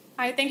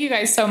 Hi, thank you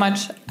guys so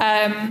much.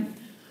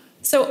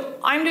 So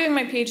I'm doing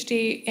my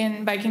PhD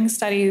in Viking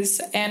studies,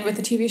 and with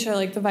a TV show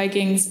like The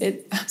Vikings,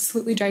 it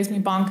absolutely drives me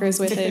bonkers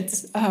with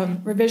its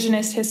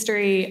revisionist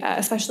history,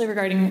 especially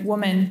regarding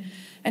women.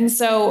 And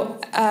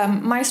so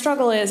my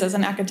struggle is, as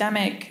an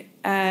academic,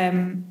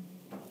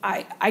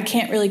 I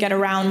can't really get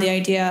around the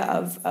idea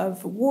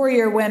of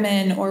warrior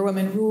women or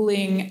women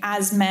ruling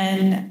as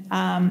men.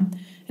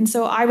 And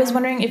so I was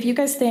wondering if you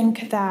guys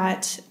think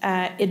that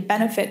it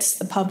benefits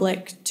the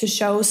public to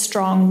show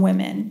strong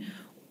women,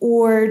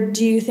 or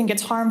do you think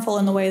it's harmful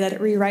in the way that it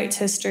rewrites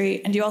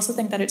history? And do you also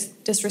think that it's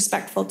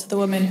disrespectful to the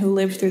women who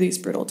lived through these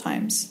brutal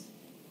times?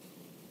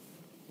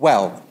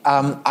 Well,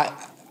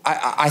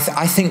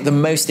 I think the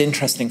most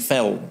interesting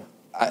film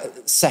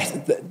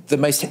the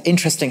most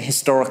interesting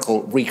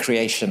historical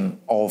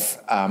recreation of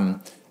kind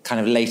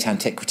of late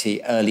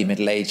antiquity, early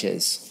Middle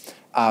Ages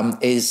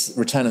is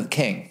Return of the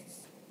King,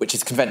 which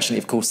is conventionally,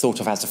 of course, thought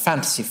of as a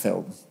fantasy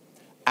film.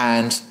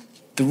 And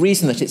the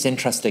reason that it's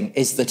interesting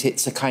is that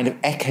it's a kind of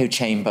echo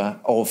chamber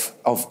of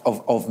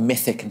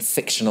mythic and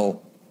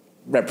fictional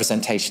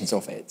representations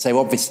of it. So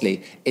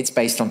obviously, it's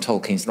based on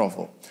Tolkien's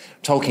novel.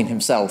 Tolkien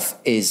himself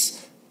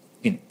is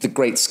the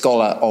great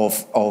scholar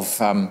of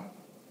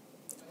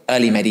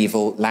early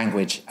medieval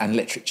language and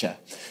literature.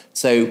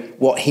 So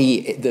what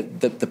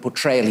the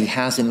portrayal he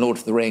has in Lord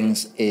of the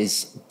Rings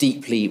is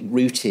deeply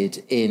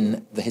rooted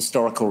in the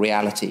historical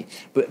reality.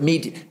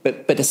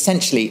 But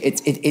essentially,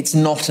 it's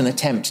not an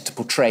attempt to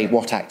portray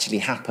what actually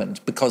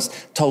happened, because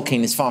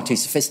Tolkien is far too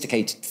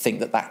sophisticated to think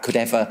that could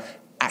ever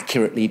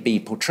accurately be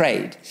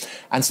portrayed.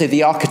 And so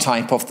the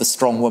archetype of the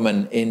strong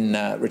woman in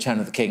Return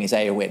of the King is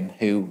Éowyn,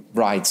 who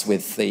rides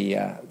with the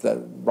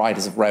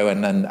riders of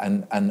Rohan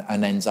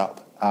and ends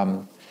up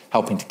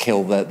helping to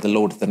kill the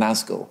Lord of the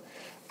Nazgul.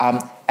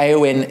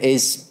 Éowyn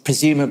is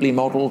presumably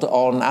modelled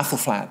on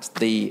Athelflaed,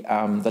 the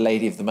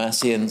Lady of the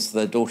Mercians,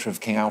 the daughter of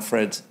King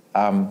Alfred,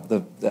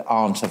 the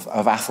aunt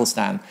of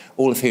Athelstan,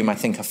 all of whom I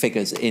think are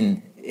figures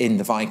in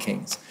the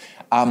Vikings.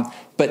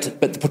 But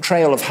the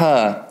portrayal of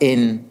her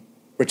in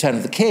Return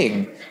of the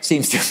King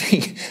seems to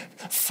be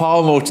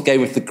far more to go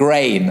with the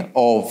grain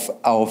of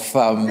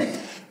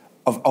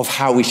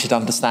how we should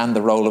understand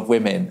the role of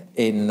women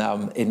in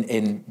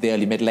the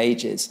early Middle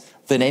Ages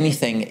than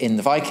anything in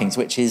the Vikings,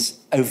 which is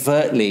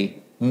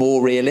overtly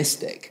more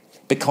realistic.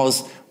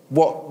 Because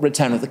what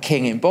Return of the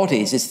King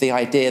embodies is the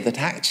idea that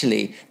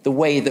actually the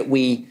way that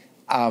we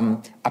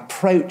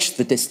approach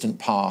the distant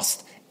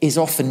past is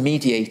often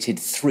mediated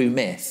through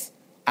myth.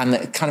 And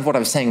that kind of what I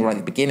was saying right at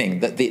the beginning,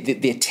 that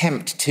the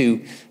attempt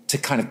to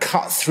kind of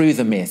cut through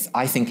the myth,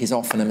 I think, is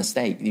often a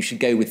mistake. You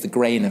should go with the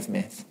grain of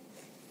myth.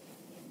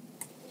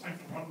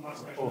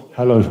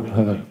 Hello.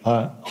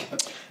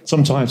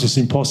 Sometimes it's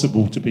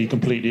impossible to be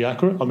completely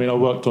accurate. I mean, I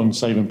worked on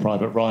Saving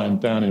Private Ryan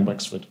down in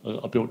Wexford.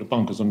 I built the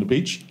bunkers on the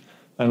beach.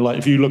 And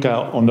if you look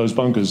out on those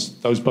bunkers,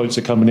 those boats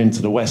are coming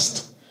into the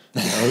west.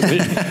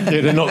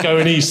 They're not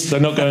going east. They're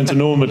not going to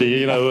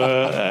Normandy,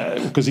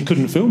 because he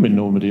couldn't film in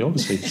Normandy,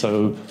 obviously.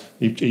 So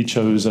he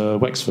chose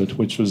Wexford,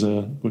 which was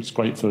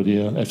great for the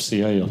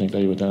FCA. I think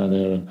they were down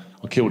there. And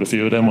I killed a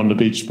few of them on the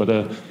beach.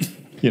 But,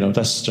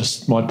 that's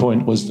just my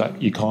point, was that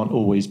you can't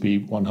always be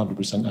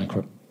 100%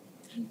 accurate.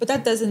 But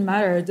that doesn't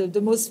matter.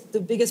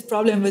 The biggest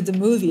problem with the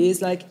movie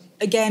is,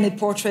 again, it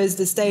portrays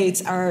the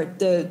States are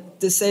the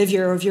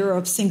savior of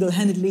Europe,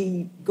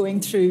 single-handedly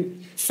going through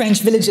French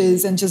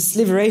villages and just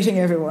liberating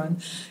everyone.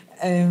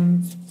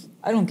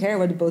 I don't care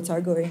where the boats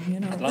are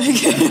going,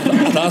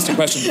 I'll ask a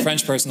question to the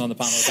French person on the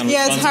panel.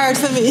 It's hard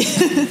for me.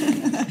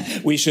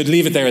 We should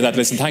leave it there, that.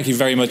 Listen, thank you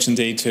very much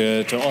indeed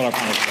to all our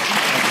panelists.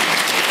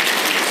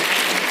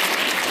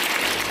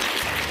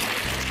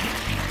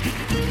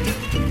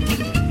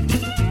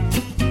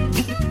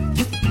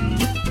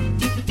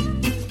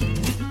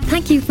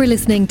 Thank you for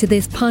listening to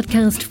this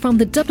podcast from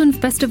the Dublin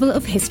Festival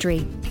of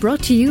History,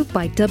 brought to you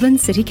by Dublin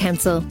City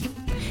Council.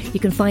 You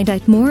can find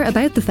out more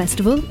about the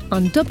festival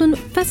on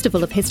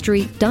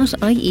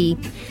dublinfestivalofhistory.ie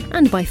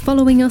and by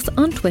following us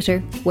on Twitter,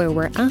 where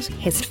we're at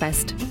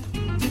HistFest.